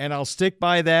 and I'll stick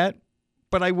by that.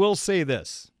 But I will say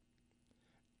this.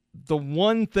 The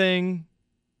one thing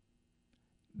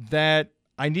that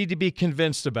I need to be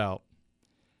convinced about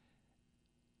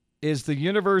is the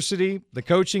university, the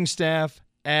coaching staff,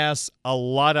 asks a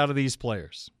lot out of these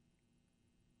players.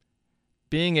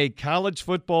 Being a college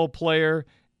football player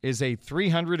is a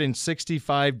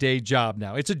 365-day job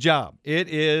now. It's a job. It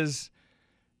is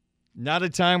not a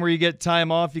time where you get time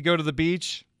off, you go to the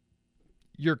beach.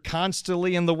 You're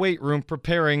constantly in the weight room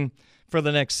preparing for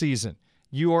the next season.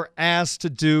 You are asked to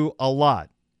do a lot.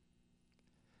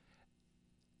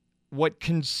 What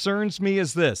concerns me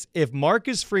is this. If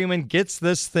Marcus Freeman gets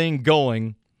this thing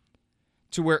going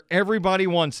to where everybody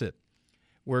wants it,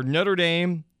 where Notre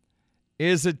Dame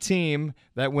is a team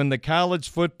that when the college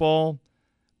football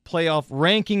playoff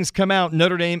rankings come out,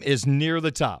 Notre Dame is near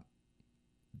the top.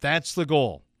 That's the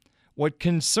goal. What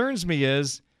concerns me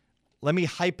is, let me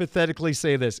hypothetically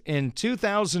say this. In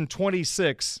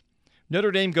 2026,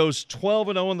 Notre Dame goes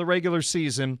 12-0 in the regular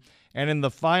season, and in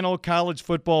the final college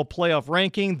football playoff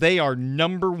ranking, they are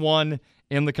number 1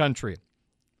 in the country.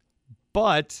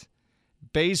 But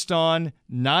based on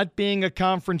not being a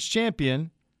conference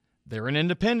champion, they're an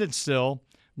independent still,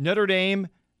 Notre Dame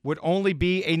would only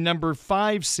be a number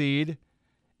 5 seed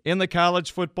in the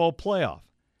college football playoff,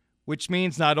 which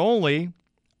means not only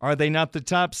are they not the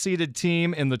top-seeded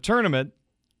team in the tournament,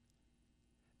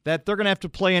 that they're going to have to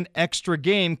play an extra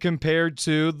game compared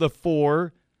to the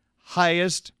 4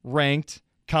 highest-ranked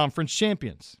conference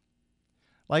champions.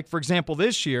 Like, for example,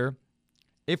 this year,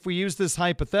 if we use this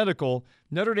hypothetical,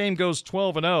 Notre Dame goes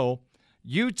 12-0,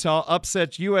 Utah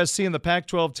upsets USC in the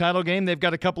Pac-12 title game. They've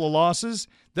got a couple of losses.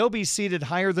 They'll be seeded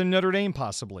higher than Notre Dame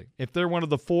possibly if they're one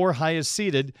of the 4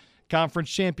 highest-seeded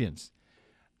conference champions.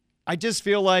 I just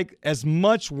feel like as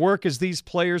much work as these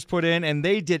players put in, and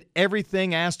they did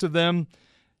everything asked of them,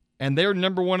 and they're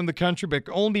number 1 in the country, but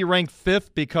only be ranked 5th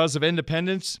because of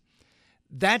independence,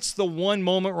 that's the one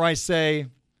moment where I say,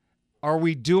 are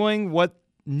we doing what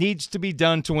needs to be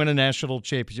done to win a national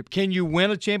championship? Can you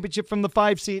win a championship from the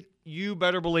 5 seed? You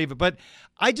better believe it. But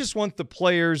I just want the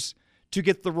players to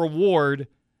get the reward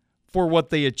for what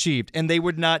they achieved, and they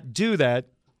would not do that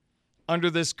under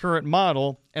this current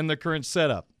model and the current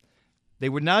setup. They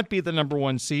would not be the number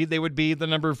 1 seed. They would be the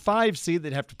number 5 seed.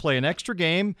 They'd have to play an extra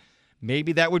game.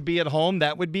 Maybe that would be at home.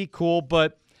 That would be cool.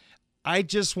 But I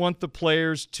just want the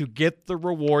players to get the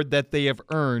reward that they have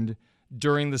earned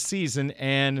during the season.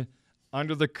 And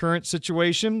under the current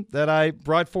situation that I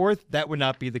brought forth, that would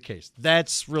not be the case.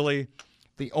 That's really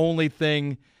the only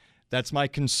thing that's my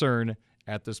concern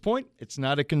at this point. It's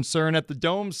not a concern at the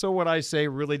Dome, so what I say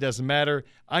really doesn't matter.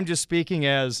 I'm just speaking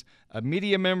as a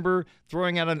media member,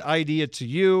 throwing out an idea to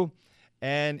you.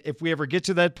 And if we ever get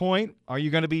to that point, are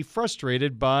you going to be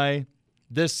frustrated by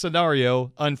this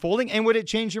scenario unfolding? And would it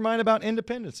change your mind about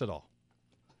independence at all?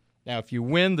 Now, if you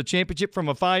win the championship from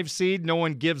a 5 seed, no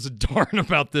one gives a darn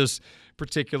about this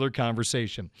particular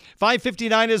conversation.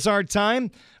 5:59 is our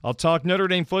time. I'll talk Notre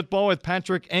Dame football with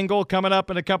Patrick Engel coming up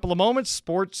in a couple of moments.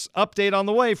 Sports update on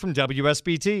the way from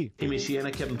WSBT. Amy Sienna,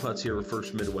 Kevin Putz here with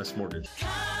First Midwest Mortgage.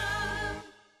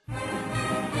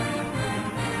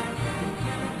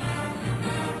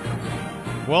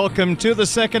 Welcome to the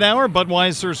second hour,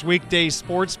 Budweiser's Weekday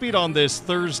Sportsbeat on this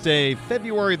Thursday,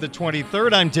 February the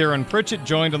 23rd. I'm Darin Pritchett,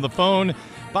 joined on the phone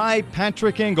by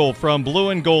Patrick Engel from Blue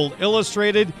and Gold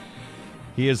Illustrated.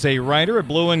 He is a writer at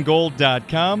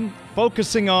blueandgold.com,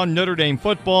 focusing on Notre Dame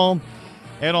football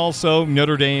and also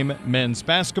Notre Dame men's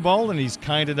basketball, and he's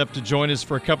kind enough to join us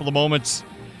for a couple of moments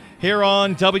here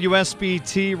on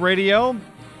WSBT Radio.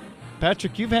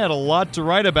 Patrick, you've had a lot to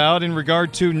write about in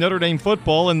regard to Notre Dame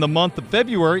football in the month of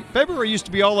February. February used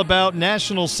to be all about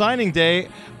National Signing Day.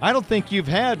 I don't think you've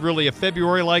had really a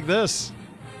February like this.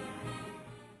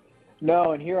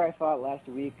 No, and here I thought last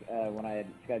week when I had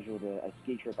scheduled a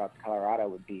ski trip out to Colorado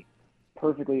would be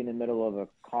perfectly in the middle of a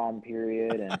calm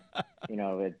period,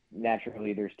 and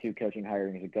naturally there's 2 coaching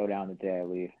hirings that go down the day I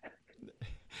leave.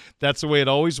 That's the way it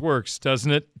always works,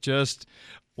 doesn't it? Just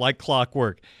like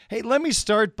clockwork. Hey, let me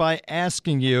start by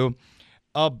asking you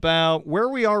about where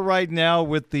we are right now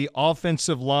with the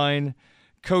offensive line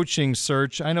coaching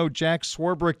search. I know Jack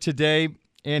Swarbrick today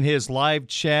in his live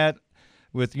chat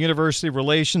with University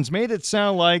Relations made it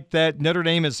sound like that Notre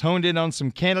Dame has honed in on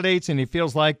some candidates and he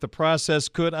feels like the process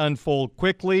could unfold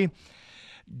quickly.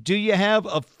 Do you have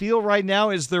a feel right now?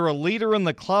 Is there a leader in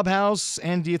the clubhouse?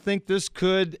 And do you think this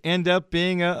could end up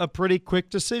being a pretty quick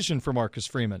decision for Marcus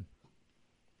Freeman?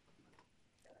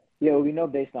 Yeah, well, we know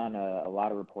based on a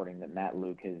lot of reporting that Matt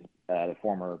Luke is the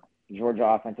former Georgia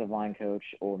offensive line coach,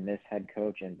 Ole Miss head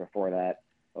coach, and before that,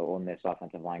 Ole Miss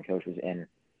offensive line coach was in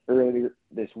earlier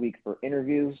this week for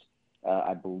interviews.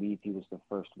 I believe he was the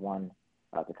first one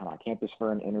to come on campus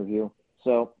for an interview.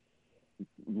 So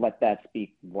let that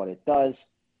speak what it does,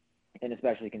 and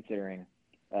especially considering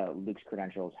Luke's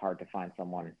credentials, hard to find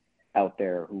someone out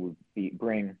there who would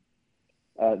bring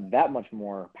that much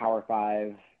more Power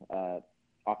 5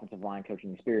 offensive line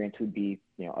coaching experience, who'd be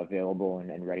available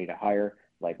and ready to hire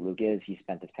like Luke is. He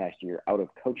spent this past year out of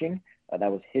coaching.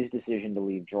 That was his decision to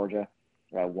leave Georgia,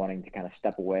 wanting to kind of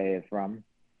step away from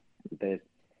the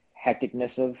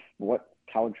hecticness of what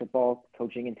college football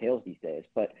coaching entails these days.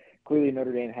 But clearly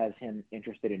Notre Dame has him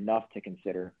interested enough to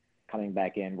consider coming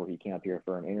back in, where he came up here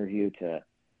for an interview to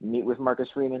meet with Marcus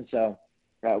Freeman. So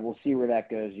we'll see where that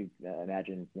goes. You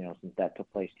imagine, since that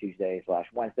took place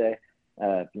Tuesday/Wednesday,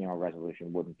 a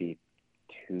resolution wouldn't be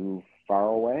too far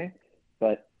away.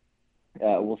 But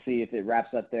we'll see if it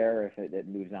wraps up there, if it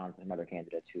moves on to some other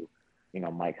candidates who,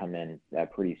 might come in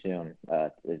pretty soon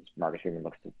as Marcus Freeman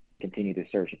looks to continue the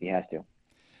search if he has to.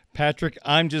 Patrick,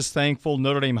 I'm just thankful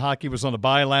Notre Dame hockey was on a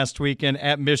bye last weekend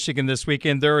at Michigan this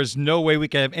weekend. There is no way we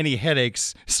could have any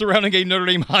headaches surrounding a Notre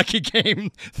Dame hockey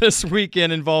game this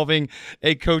weekend involving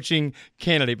a coaching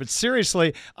candidate. But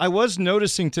seriously, I was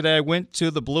noticing today, I went to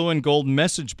the blue and gold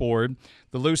message board,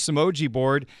 the loose emoji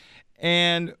board,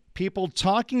 and people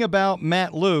talking about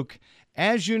Matt Luke.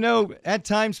 As you know, at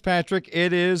times, Patrick,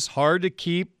 it is hard to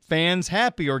keep fans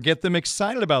happy or get them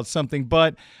excited about something.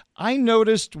 But I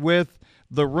noticed with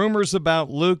the rumors about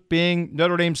Luke being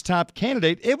Notre Dame's top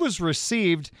candidate, it was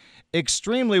received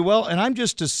extremely well, and I'm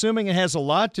just assuming it has a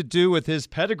lot to do with his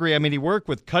pedigree. I mean, he worked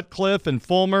with Cutcliffe and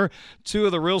Fulmer, 2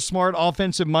 of the real smart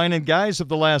offensive-minded guys of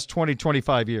the last 20,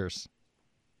 25 years.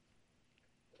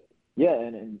 Yeah,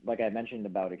 and like I mentioned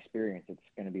about experience, it's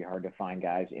going to be hard to find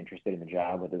guys interested in the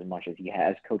job with as much as he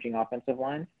has coaching offensive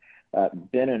lines.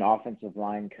 Been an offensive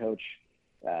line coach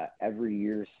every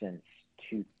year since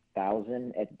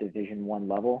 2000 at Division I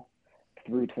level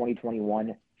through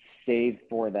 2021, save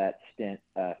for that stint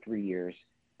 3 years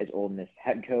as Ole Miss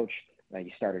head coach.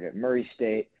 He started at Murray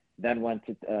State, then went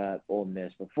to Ole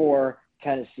Miss before,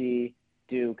 Tennessee,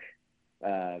 Duke,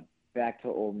 back to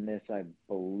Ole Miss, I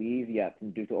believe. Yeah,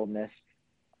 from Duke to Ole Miss.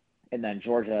 And then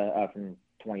Georgia from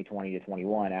 2020 to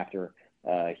 21 after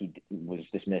he was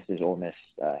dismissed as Ole Miss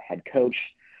head coach.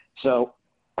 So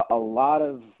a lot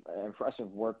of impressive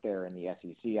work there in the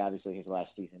SEC. Obviously, his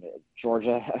last season at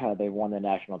Georgia, they won the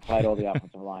national title. The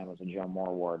offensive line was a Joe Moore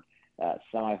Award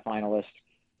semifinalist.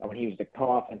 When he was the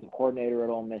co-offensive coordinator at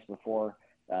Ole Miss before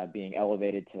being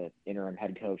elevated to interim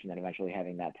head coach and then eventually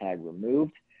having that tag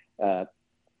removed.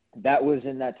 That was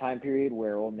in that time period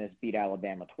where Ole Miss beat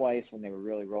Alabama twice when they were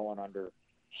really rolling under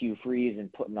Hugh Freeze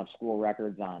and putting up school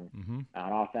records on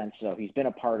offense. So he's been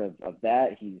a part of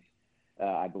that. He's,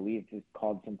 I believe, has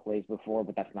called some plays before,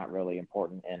 but that's not really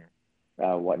important in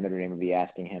what Notre Dame would be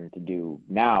asking him to do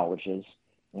now, which is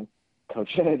coach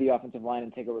the offensive line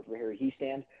and take over for Harry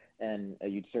Hiestand. And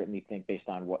you'd certainly think, based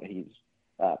on what his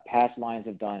past lines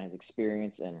have done, his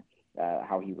experience, and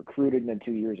how he recruited in the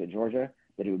 2 years at Georgia,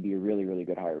 that it would be a really, really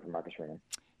good hire for Marcus Freeman.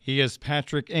 He is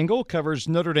Patrick Engel, covers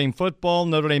Notre Dame football,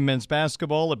 Notre Dame men's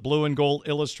basketball at Blue and Gold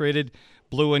Illustrated,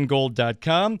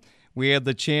 blueandgold.com. We had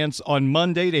the chance on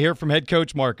Monday to hear from head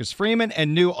coach Marcus Freeman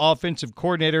and new offensive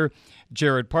coordinator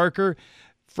Jared Parker.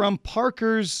 From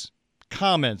Parker's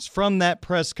comments from that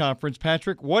press conference,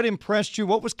 Patrick, what impressed you?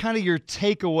 What was kind of your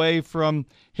takeaway from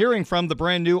hearing from the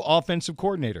brand new offensive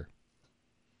coordinator?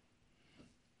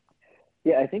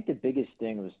 Yeah, I think the biggest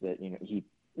thing was that he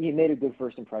made a good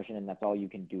first impression, and that's all you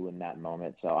can do in that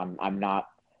moment. So I'm not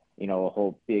a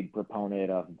whole big proponent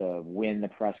of the win the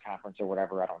press conference or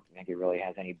whatever. I don't think it really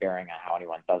has any bearing on how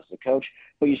anyone does as a coach,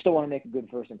 but you still want to make a good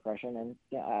first impression. And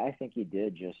yeah, I think he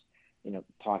did, just,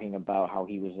 talking about how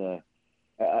he was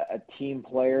a team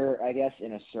player, I guess,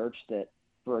 in a search that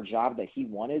for a job that he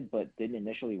wanted but didn't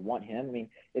initially want him. I mean,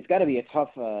 it's got to be a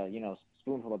tough,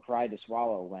 spoonful of pride to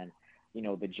swallow when,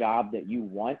 the job that you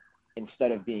want,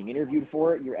 instead of being interviewed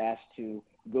for it, you're asked to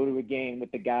go to a game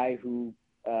with the guy who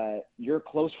your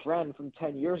close friend from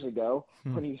 10 years ago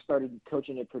when you started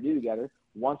coaching at Purdue together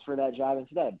wants for that job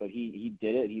instead. But he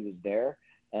did it. He was there,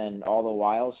 and all the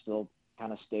while still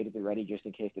kind of stayed at the ready just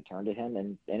in case it turned to him,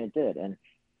 and it did. And,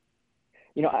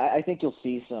 I think you'll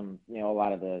see some, a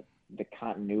lot of the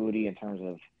continuity in terms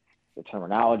of the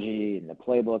terminology and the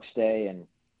playbook stay. And,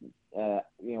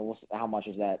 how much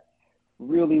is that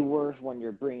really worth when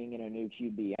you're bringing in a new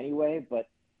QB anyway, but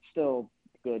still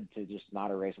good to just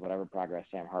not erase whatever progress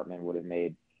Sam Hartman would have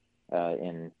made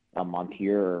in a month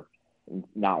here.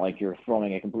 Not like you're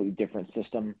throwing a completely different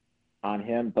system on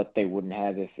him, but they wouldn't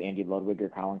have if Andy Ludwig or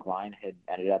Colin Klein had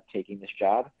ended up taking this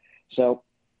job. So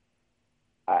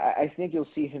I think you'll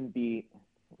see him be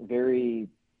very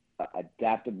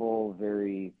adaptable,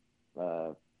 very,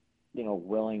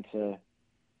 willing to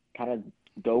kind of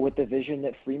go with the vision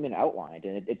that Freeman outlined.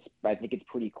 And I think it's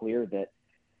pretty clear that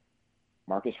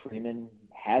Marcus Freeman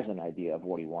has an idea of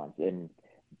what he wants. And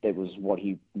that was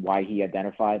why he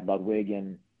identified Ludwig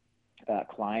and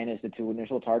Klein as the two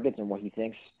initial targets and what he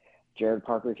thinks Jared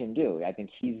Parker can do. I think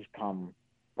he's come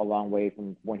a long way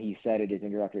from when he said at his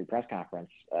introductory press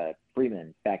conference,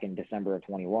 Freeman, back in December of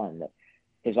 21, that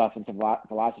his offensive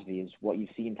philosophy is what you've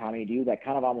seen Tommy do. That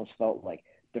kind of almost felt like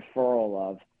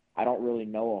deferral of, I don't really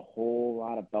know a whole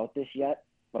lot about this yet,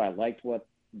 but I liked what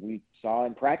we saw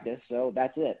in practice, so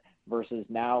that's it. Versus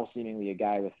now seemingly a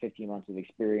guy with 15 months of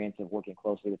experience of working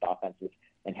closely with offenses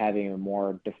and having a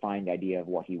more defined idea of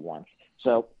what he wants.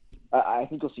 So I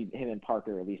think you'll see him and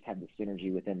Parker at least have the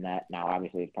synergy within that. Now,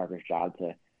 obviously, it's Parker's job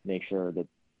to make sure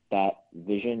that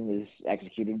vision is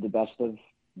executed to the best of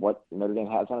what Notre Dame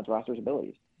has on its roster's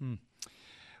abilities.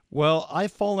 Well, I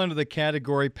fall into the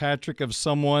category, Patrick, of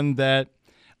someone that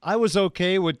I was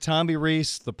okay with Tommy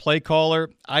Rees, the play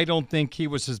caller. I don't think he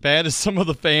was as bad as some of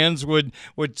the fans would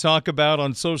talk about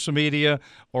on social media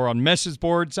or on message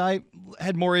boards. I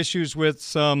had more issues with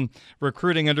some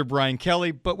recruiting under Brian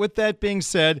Kelly. But with that being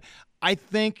said, I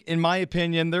think, in my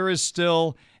opinion, there is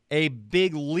still a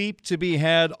big leap to be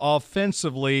had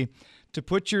offensively to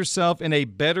put yourself in a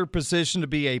better position to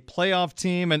be a playoff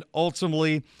team and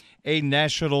ultimately a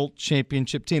national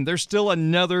championship team. There's still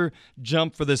another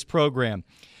jump for this program.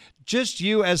 Just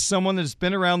you, as someone that's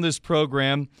been around this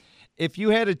program, if you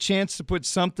had a chance to put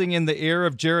something in the ear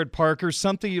of Jared Parker,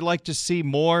 something you'd like to see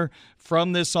more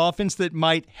from this offense that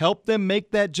might help them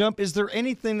make that jump, is there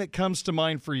anything that comes to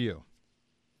mind for you?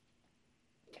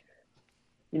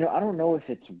 I don't know if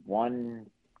it's one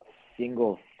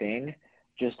single thing,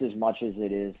 just as much as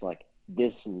it is like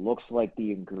this looks like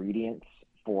the ingredients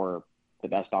for the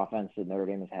best offense that Notre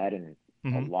Dame has had in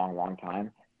a long, long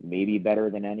time. Maybe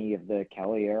better than any of the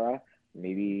Kelly era.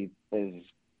 Maybe as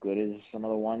good as some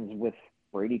of the ones with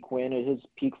Brady Quinn at his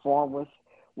peak form with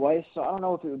Weiss. So I don't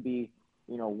know if it would be,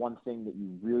 one thing that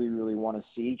you really, really want to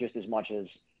see, just as much as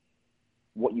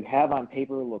what you have on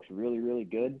paper looks really, really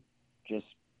good. Just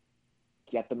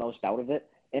get the most out of it.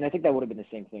 And I think that would have been the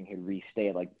same thing had Reese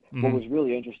stayed. Like, what was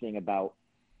really interesting about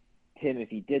him if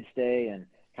he did stay, and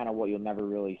kind of what you'll never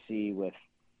really see with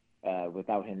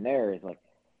without him there, is like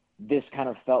this kind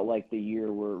of felt like the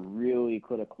year where it really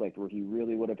could have clicked, where he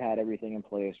really would have had everything in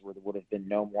place, where there would have been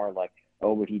no more like,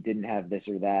 oh, but he didn't have this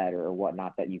or that or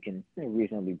whatnot that you can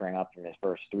reasonably bring up from his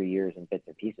first 3 years in bits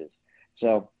and pieces.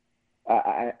 So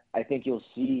I think you'll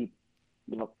see,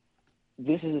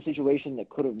 this is a situation that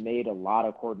could have made a lot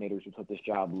of coordinators who took this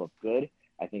job look good.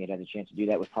 I think it has a chance to do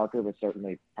that with Parker, but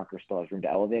certainly Parker still has room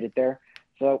to elevate it there.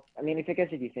 So, I mean, I guess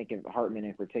if you think of Hartman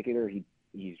in particular,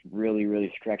 he's really,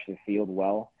 really stretched the field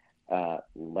well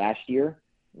last year.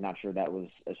 I'm not sure that was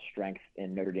a strength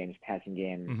in Notre Dame's passing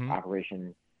game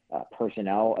operation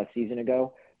personnel a season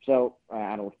ago. So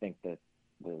I don't think that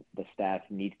the staff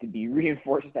needs to be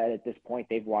reinforced that at this point.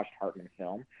 They've watched Hartman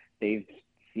film. They've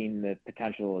seen the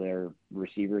potential of their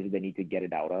receivers that they need to get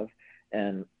it out of.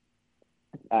 And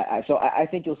so I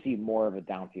think you'll see more of a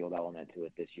downfield element to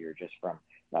it this year, just from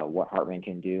what Hartman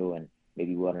can do, and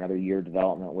maybe we'll have another year of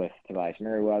development with Tobias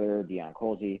Merriweather, Deion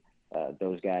Colsey,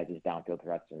 those guys as downfield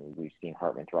threats, and we've seen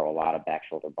Hartman throw a lot of back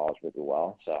shoulder balls really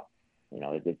well. So,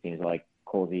 it seems like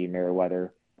Colsey,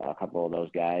 Merriweather, a couple of those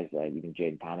guys, even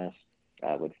Jaden Thomas,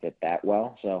 would fit that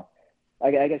well. So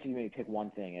I guess if you maybe pick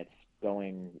one thing, it's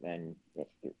going and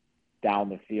down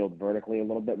the field vertically a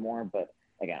little bit more. But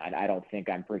again, I don't think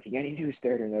I'm breaking any news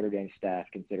there to Notre Dame staff,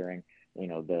 considering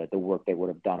the work they would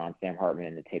have done on Sam Hartman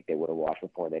and the tape they would have watched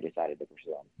before they decided to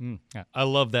pursue him. I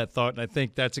love that thought, and I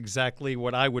think that's exactly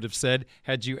what I would have said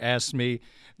had you asked me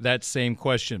that same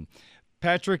question.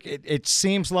 Patrick, it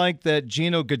seems like that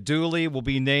Gino Guidugli will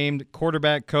be named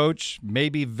quarterback coach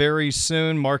maybe very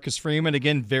soon. Marcus Freeman,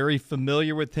 again, very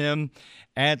familiar with him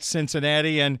at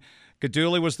Cincinnati, and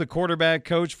Guidugli was the quarterback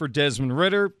coach for Desmond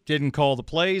Ridder, didn't call the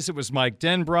plays. It was Mike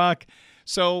Denbrock.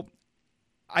 So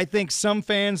I think some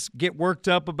fans get worked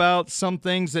up about some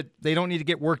things that they don't need to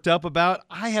get worked up about.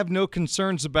 I have no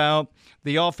concerns about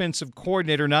the offensive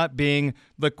coordinator not being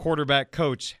the quarterback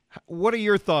coach. What are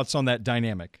your thoughts on that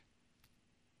dynamic?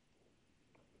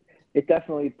 It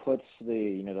definitely puts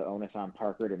the onus on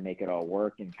Parker to make it all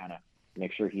work and kind of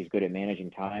make sure he's good at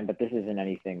managing time. But this isn't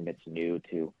anything that's new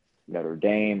to Notre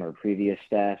Dame or previous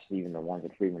staffs, even the ones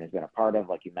that Freeman has been a part of.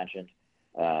 Like you mentioned,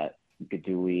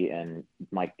 Guidugli and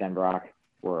Mike Denbrock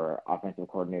were offensive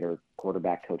coordinator,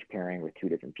 quarterback coach pairing with two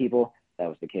different people. That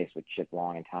was the case with Chip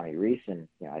Long and Tommy Rees. And,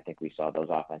 I think we saw those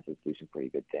offenses do some pretty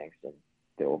good things in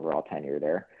the overall tenure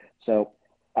there. So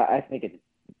I think it's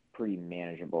pretty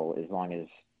manageable as long as,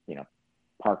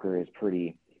 Parker is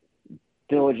pretty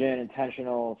diligent,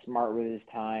 intentional, smart with his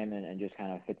time, and just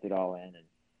kind of fits it all in,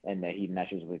 and that he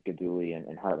meshes with Guidugli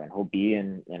and Hartman. He'll be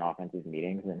in offensive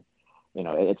meetings, and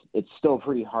it's still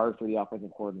pretty hard for the offensive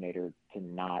coordinator to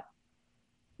not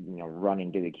run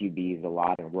into the QBs a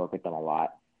lot and work with them a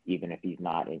lot, even if he's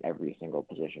not in every single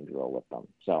position drill with them.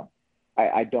 So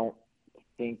I don't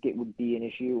think it would be an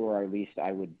issue, or at least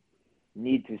I would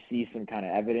need to see some kind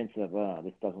of evidence of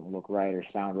this doesn't look right or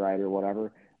sound right or whatever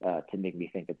to make me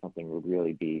think that something would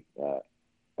really be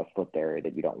afoot there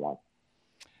that you don't want.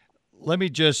 Let me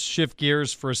just shift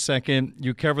gears for a second.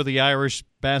 You cover the Irish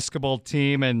basketball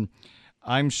team, and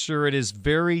I'm sure it is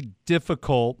very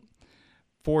difficult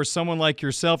for someone like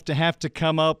yourself to have to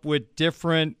come up with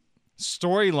different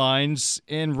storylines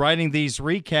in writing these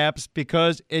recaps,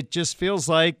 because it just feels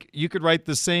like you could write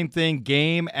the same thing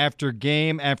game after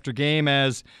game after game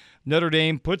as Notre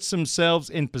Dame puts themselves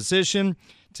in position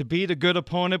to beat a good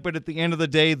opponent, but at the end of the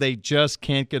day, they just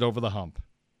can't get over the hump.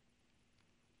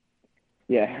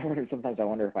 Yeah, sometimes I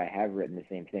wonder if I have written the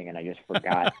same thing and I just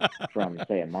forgot from,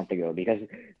 say, a month ago, because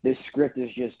this script is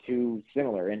just too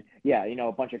similar. And, yeah,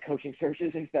 a bunch of coaching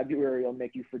searches in February will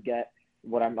make you forget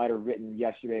what I might have written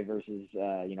yesterday versus,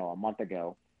 a month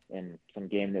ago in some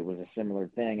game that was a similar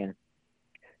thing. And,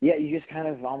 yeah, you just kind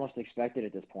of almost expect it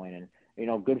at this point.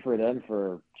 And, good for them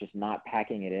for just not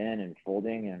packing it in and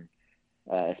folding,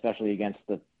 and especially against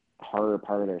the harder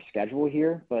part of their schedule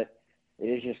here. But it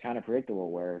is just kind of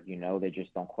predictable where, they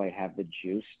just don't quite have the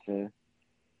juice to,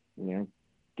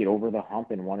 get over the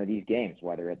hump in one of these games,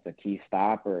 whether it's a key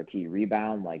stop or a key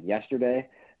rebound like yesterday,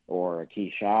 or a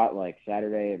key shot like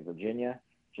Saturday at Virginia.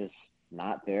 Just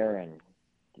not there. And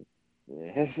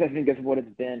I think that's what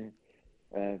it's been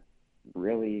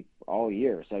really all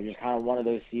year. So just kind of one of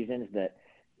those seasons that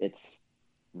it's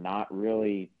not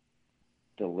really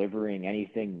delivering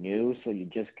anything new. So you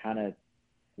just kind of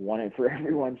want it for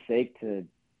everyone's sake to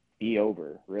be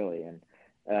over, really. And,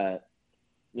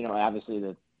 obviously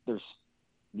there's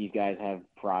these guys have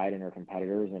pride in their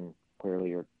competitors, and clearly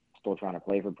you're still trying to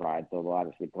play for pride, so they'll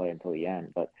obviously play until the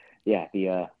end. But yeah,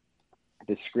 the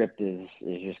script is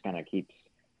just kind of keeps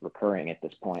recurring at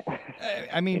this point.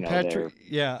 I mean, Patrick,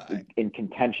 in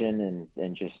contention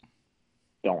and just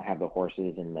don't have the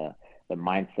horses and the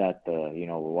mindset,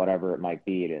 whatever it might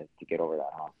be to get over that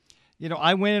hump.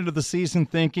 I went into the season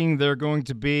thinking they're going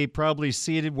to be probably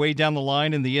seeded way down the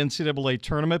line in the NCAA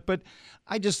tournament, but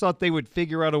I just thought they would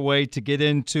figure out a way to get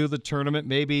into the tournament,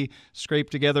 maybe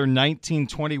scrape together 19,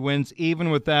 20 wins,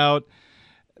 even without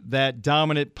that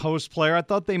dominant post player. I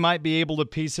thought they might be able to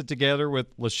piece it together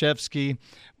with Leshevsky,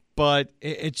 but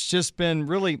it's just been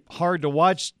really hard to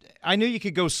watch. I knew you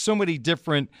could go so many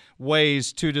different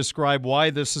ways to describe why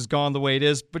this has gone the way it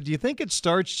is, but do you think it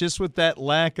starts just with that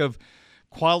lack of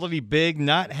quality big,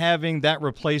 not having that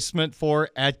replacement for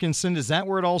Atkinson? Is that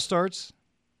where it all starts?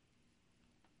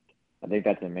 I think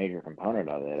that's a major component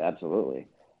of it, absolutely.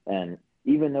 And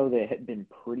even though they had been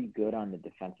pretty good on the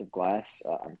defensive glass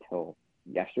until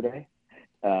yesterday,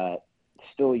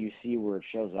 still you see where it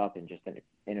shows up in just an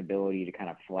inability to kind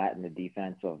of flatten the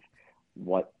defense of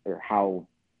what or how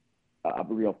a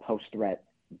real post threat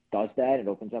does that. It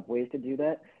opens up ways to do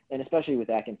that. And especially with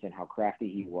Atkinson, how crafty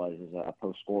he was as a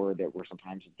post scorer, that where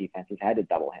sometimes defenses had to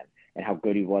double him, and how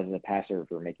good he was as a passer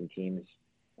for making teams,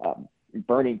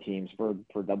 burning teams for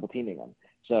double teaming them.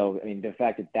 So, I mean, the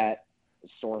fact that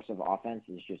source of offense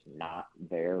is just not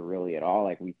there really at all.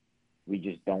 Like we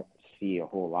just don't see a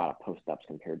whole lot of post-ups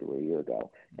compared to a year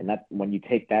ago. And that when you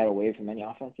take that away from any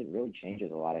offense, it really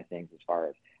changes a lot of things as far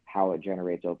as how it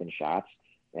generates open shots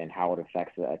and how it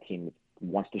affects a team that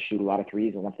wants to shoot a lot of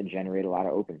threes and wants to generate a lot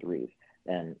of open threes.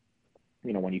 And,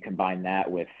 you know, when you combine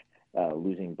that with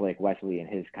losing Blake Wesley and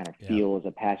his kind of feel as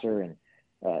a passer and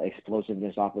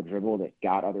explosiveness off the dribble that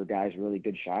got other guys really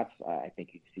good shots, I think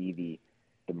you see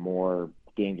the more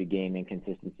game-to-game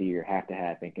inconsistency or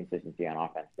have-to-have inconsistency on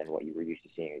offense than what you were used to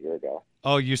seeing a year ago.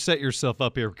 Oh, you set yourself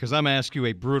up here because I'm going to ask you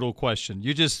a brutal question.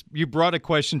 You brought a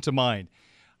question to mind.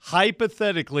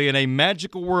 Hypothetically, in a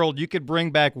magical world, you could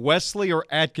bring back Wesley or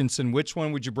Atkinson. Which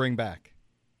one would you bring back?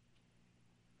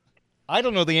 I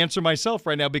don't know the answer myself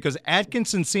right now because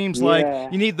Atkinson seems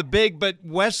like you need the big, but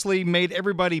Wesley made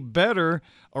everybody better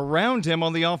around him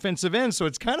on the offensive end, so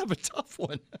it's kind of a tough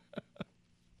one.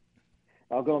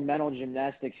 I'll go mental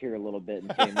gymnastics here a little bit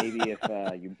and say maybe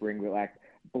if you bring back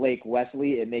Blake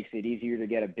Wesley, it makes it easier to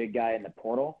get a big guy in the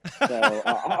portal. So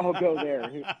I'll go there.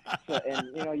 So, and,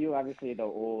 you know, you obviously the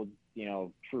old, you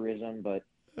know, truism, but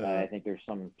I think there's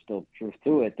some still truth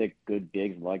to it that good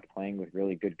bigs like playing with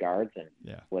really good guards, and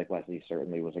Blake Wesley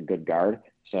certainly was a good guard.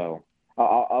 So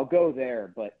I'll go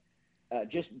there, but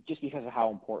just because of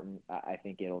how important I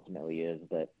think it ultimately is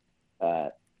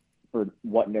that for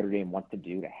what Notre Dame wants to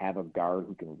do, to have a guard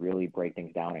who can really break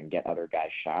things down and get other guys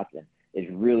shots and is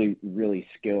really, really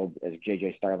skilled as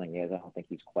J.J. Starling is. I don't think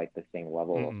he's quite the same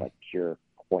level of like pure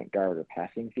point guard or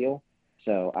passing feel.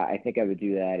 So I think I would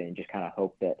do that and just kind of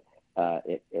hope that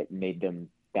it made them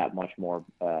that much more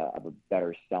of a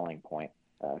better selling point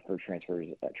for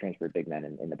transferred big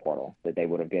men in the portal, that they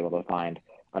would have been able to find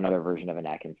another version of an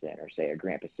Atkinson or say a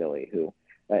Grant Basile who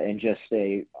and just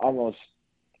a almost,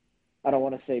 I don't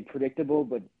want to say predictable,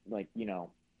 but like, you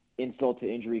know, insult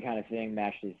to injury kind of thing,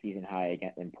 matched his season high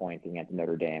in points against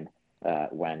Notre Dame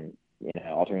when, you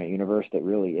know, alternate universe that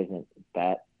really isn't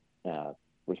that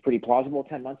was pretty plausible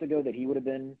 10 months ago that he would have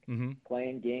been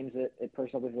playing games at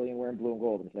Purcell Pavilion wearing blue and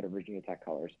gold instead of Virginia Tech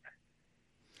colors.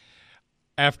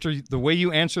 After the way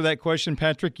you answer that question,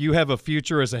 Patrick, you have a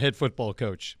future as a head football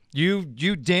coach. You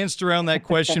danced around that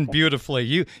question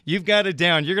beautifully. You've got it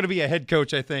down. You're going to be a head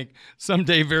coach, I think,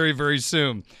 someday very, very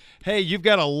soon. Hey, you've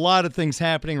got a lot of things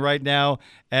happening right now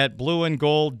at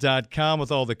blueandgold.com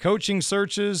with all the coaching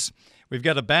searches. We've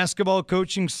got a basketball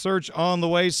coaching search on the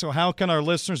way, so how can our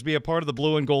listeners be a part of the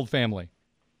Blue and Gold family?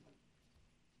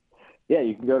 Yeah,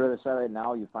 you can go to the site right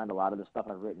now. You find a lot of the stuff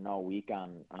I've written all week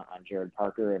on Jared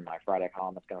Parker, and my Friday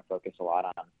column that's going to focus a lot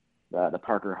on the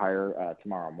Parker hire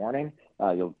tomorrow morning.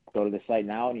 You'll go to the site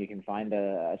now, and you can find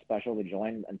a special to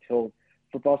join until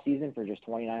football season for just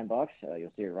 $29.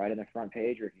 You'll see it right in the front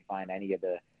page, or if you find any of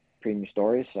the premium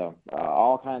stories. So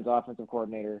all kinds of offensive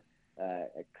coordinator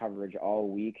coverage all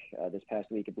week this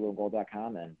past week at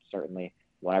blueandgold.com, and certainly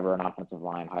whenever an offensive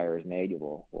line hire is made,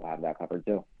 we'll have that covered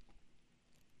too.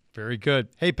 Very good.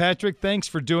 Hey, Patrick, thanks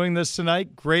for doing this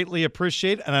tonight. Greatly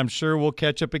appreciate it, and I'm sure we'll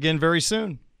catch up again very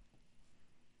soon.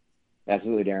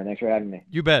 Absolutely, Darin. Thanks for having me.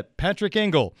 You bet. Patrick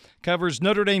Engel covers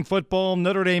Notre Dame football,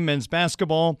 Notre Dame men's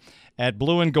basketball at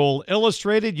Blue and Gold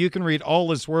Illustrated. You can read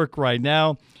all his work right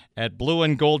now at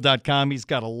blueandgold.com. He's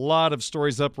got a lot of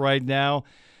stories up right now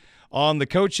on the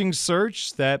coaching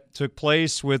search that took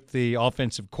place with the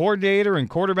offensive coordinator and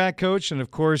quarterback coach. And, of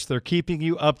course, they're keeping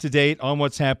you up to date on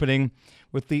what's happening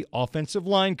with the offensive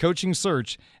line coaching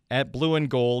search at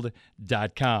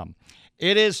blueandgold.com.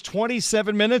 It is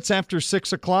 27 minutes after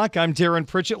 6 o'clock. I'm Darin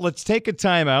Pritchett. Let's take a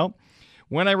timeout.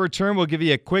 When I return, we'll give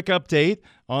you a quick update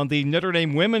on the Notre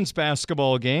Dame women's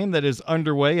basketball game that is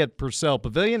underway at Purcell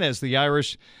Pavilion as the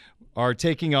Irish are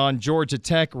taking on Georgia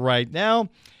Tech right now.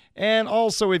 And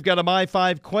also, we've got a My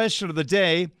 5 question of the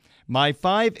day, My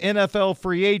 5 NFL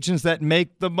free agents that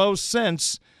make the most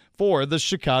sense for the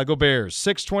Chicago Bears.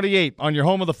 628 on your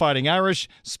home of the Fighting Irish,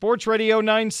 Sports Radio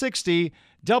 960,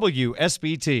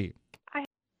 WSBT.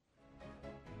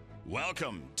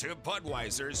 Welcome to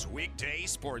Budweiser's Weekday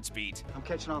Sportsbeat. I'm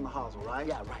catching on the hosel, right?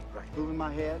 Yeah, right. Moving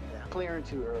my head. Yeah. Clearing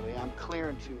too early. I'm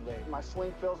clearing too late. My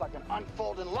swing feels like an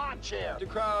unfolding lawn chair. The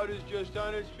crowd is just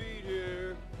on its feet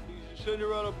here. He's a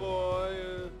Cinderella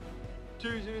boy.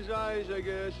 Tears in his eyes, I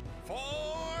guess.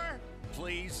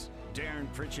 Please, Darin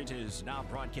Pritchett is now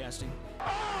broadcasting. Oh,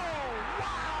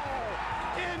 wow!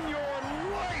 In your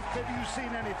life have you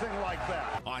seen anything like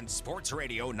that? On Sports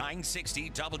Radio 960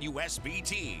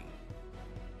 WSBT.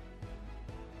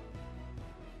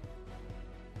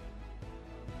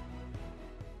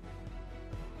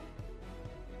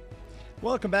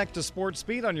 Welcome back to Sports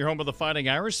Beat on your home of the Fighting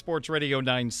Irish, Sports Radio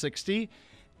 960,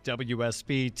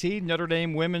 WSBT. Notre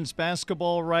Dame women's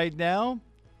basketball right now.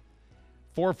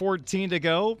 4:14 to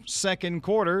go, second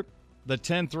quarter. The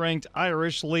 10th-ranked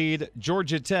Irish lead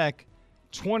Georgia Tech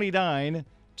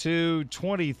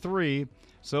 29-23.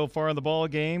 So far in the ball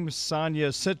game,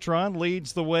 Sonia Citron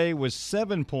leads the way with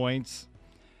 7 points.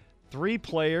 3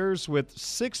 players with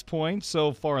 6 points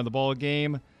so far in the ball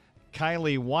game: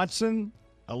 Kylie Watson,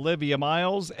 Olivia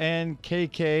Miles, and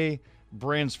KK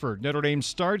Bransford. Notre Dame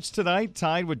starts tonight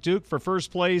tied with Duke for first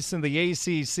place in the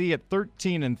ACC at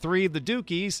 13-3. The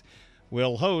Dukies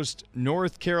will host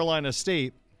North Carolina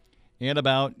State in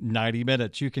about 90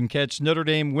 minutes. You can catch Notre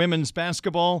Dame women's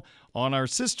basketball on our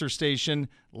sister station,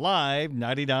 Live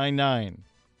 99.9.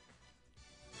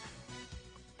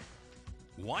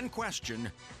 One question,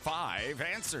 5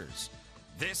 answers.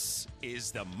 This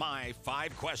is the My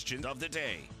 5 Questions of the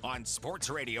Day on Sports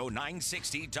Radio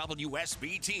 960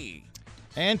 WSBT.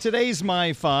 And today's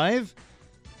My 5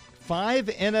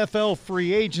 NFL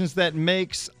free agents that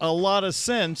makes a lot of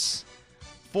sense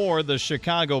for the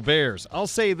Chicago Bears. I'll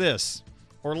say this: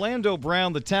 Orlando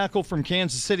Brown, the tackle from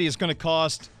Kansas City, is going to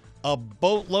cost a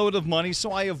boatload of money,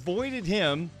 so I avoided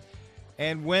him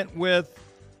and went with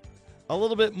a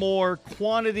little bit more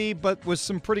quantity, but with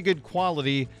some pretty good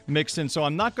quality mixed in. So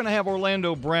I'm not going to have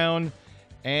Orlando Brown,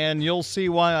 and you'll see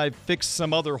why I fixed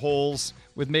some other holes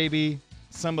with maybe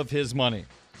some of his money.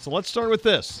 So let's start with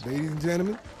this. Ladies and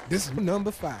gentlemen, this is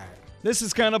number 5. This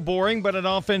is kind of boring, but an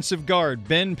offensive guard.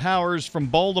 Ben Powers from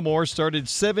Baltimore started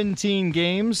 17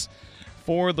 games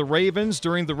for the Ravens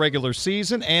during the regular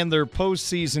season and their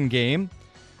postseason game.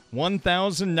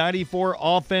 1,094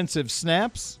 offensive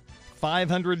snaps,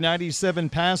 597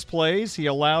 pass plays. He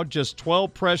allowed just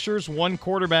 12 pressures, 1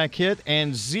 quarterback hit,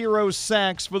 and 0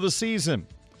 sacks for the season.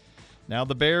 Now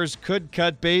the Bears could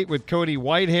cut bait with Cody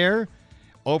Whitehair,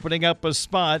 opening up a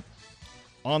spot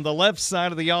on the left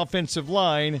side of the offensive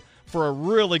line for a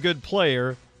really good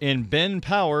player in Ben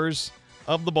Powers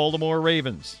of the Baltimore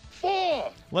Ravens. 4.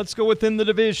 Let's go within the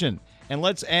division, and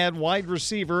let's add wide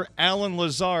receiver Allen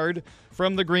Lazard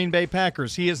from the Green Bay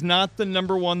Packers. He is not the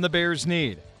number 1 the Bears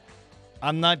need.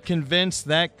 I'm not convinced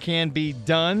that can be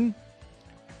done.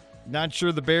 Not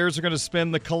sure the Bears are going to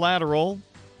spend the collateral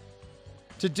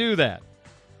to do that,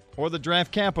 or the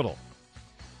draft capital.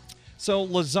 So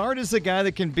Lazard is a guy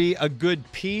that can be a good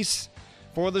piece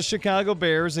for the Chicago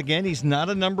Bears. Again, he's not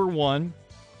a number 1.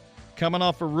 Coming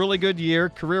off a really good year,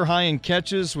 career high in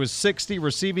catches with 60,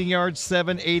 receiving yards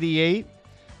 788.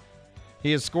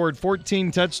 He has scored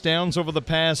 14 touchdowns over the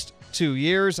past 2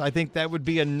 years. I think that would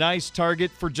be a nice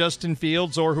target for Justin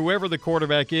Fields or whoever the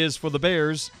quarterback is for the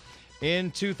Bears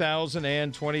in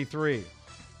 2023.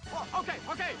 Okay.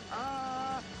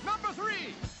 Number 3.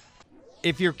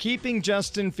 If you're keeping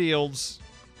Justin Fields,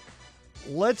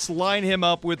 let's line him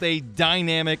up with a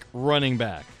dynamic running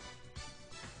back.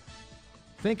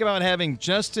 Think about having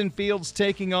Justin Fields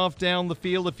taking off down the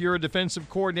field if you're a defensive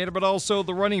coordinator, but also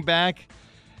the running back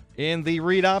in the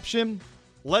read option.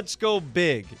 Let's go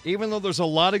big. Even though there's a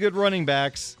lot of good running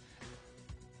backs,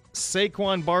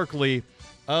 Saquon Barkley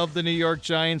of the New York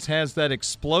Giants has that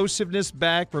explosiveness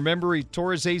back. Remember, he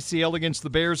tore his ACL against the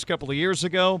Bears a couple of years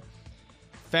ago.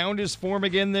 Found his form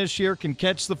again this year, can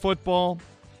catch the football.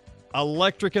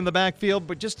 Electric in the backfield,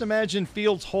 but just imagine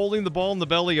Fields holding the ball in the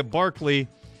belly of Barkley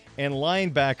and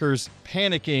linebackers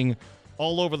panicking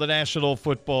all over the National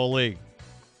Football League.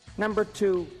 Number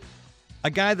 2. A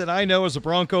guy that I know as a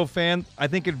Bronco fan, I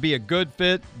think it'd be a good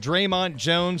fit. Draymond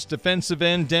Jones, defensive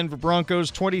end, Denver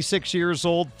Broncos, 26 years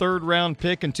old, 3rd-round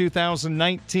pick in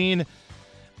 2019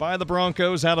 by the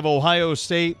Broncos out of Ohio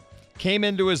State. Came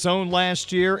into his own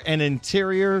last year, an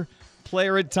interior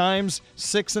player at times,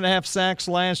 6.5 sacks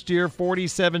last year,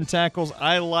 47 tackles.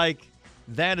 I like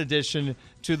that addition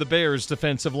to the Bears'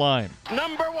 defensive line.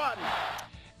 Number 1.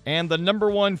 And the number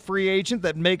 1 free agent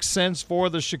that makes sense for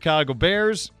the Chicago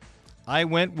Bears, I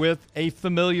went with a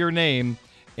familiar name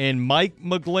in Mike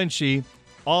McGlinchey,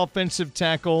 offensive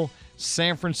tackle,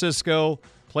 San Francisco,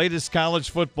 played his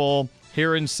college football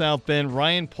here in South Bend.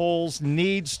 Ryan Poles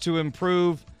needs to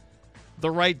improve the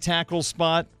right tackle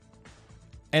spot,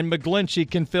 and McGlinchey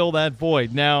can fill that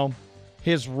void. Now,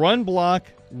 his run block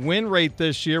win rate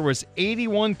this year was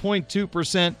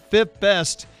 81.2%, 5th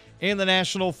best in the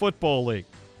National Football League.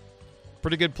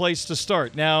 Pretty good place to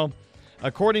start. Now,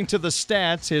 according to the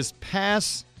stats, his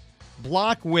pass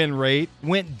block win rate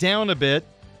went down a bit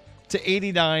to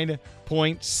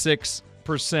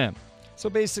 89.6%. So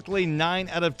basically 9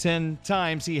 out of 10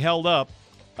 times he held up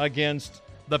against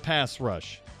the pass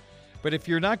rush. But if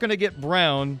you're not going to get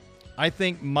Brown, I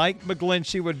think Mike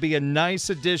McGlinchey would be a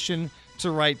nice addition to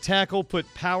right tackle, put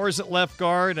Powers at left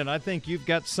guard, and I think you've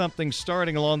got something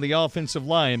starting along the offensive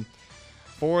line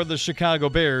for the Chicago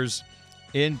Bears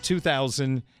in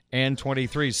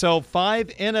 2023. So 5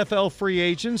 NFL free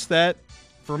agents that,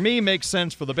 for me, make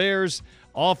sense for the Bears.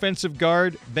 Offensive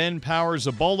guard Ben Powers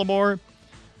of Baltimore.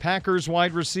 Packers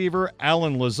wide receiver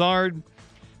Allen Lazard.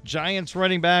 Giants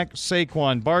running back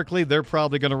Saquon Barkley. They're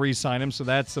probably going to re-sign him, so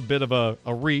that's a bit of a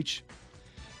reach.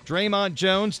 Draymond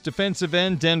Jones, defensive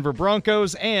end, Denver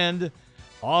Broncos. And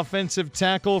offensive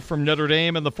tackle from Notre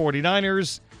Dame and the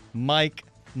 49ers, Mike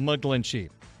McGlinchey.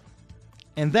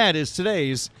 And that is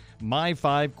today's My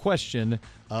 5 question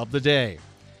of the day.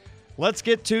 Let's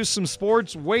get to some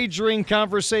sports wagering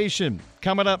conversation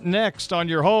coming up next on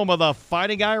your home of the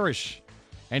Fighting Irish.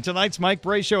 And tonight's Mike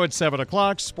Bray Show at 7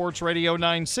 o'clock, Sports Radio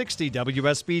 960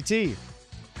 WSBT.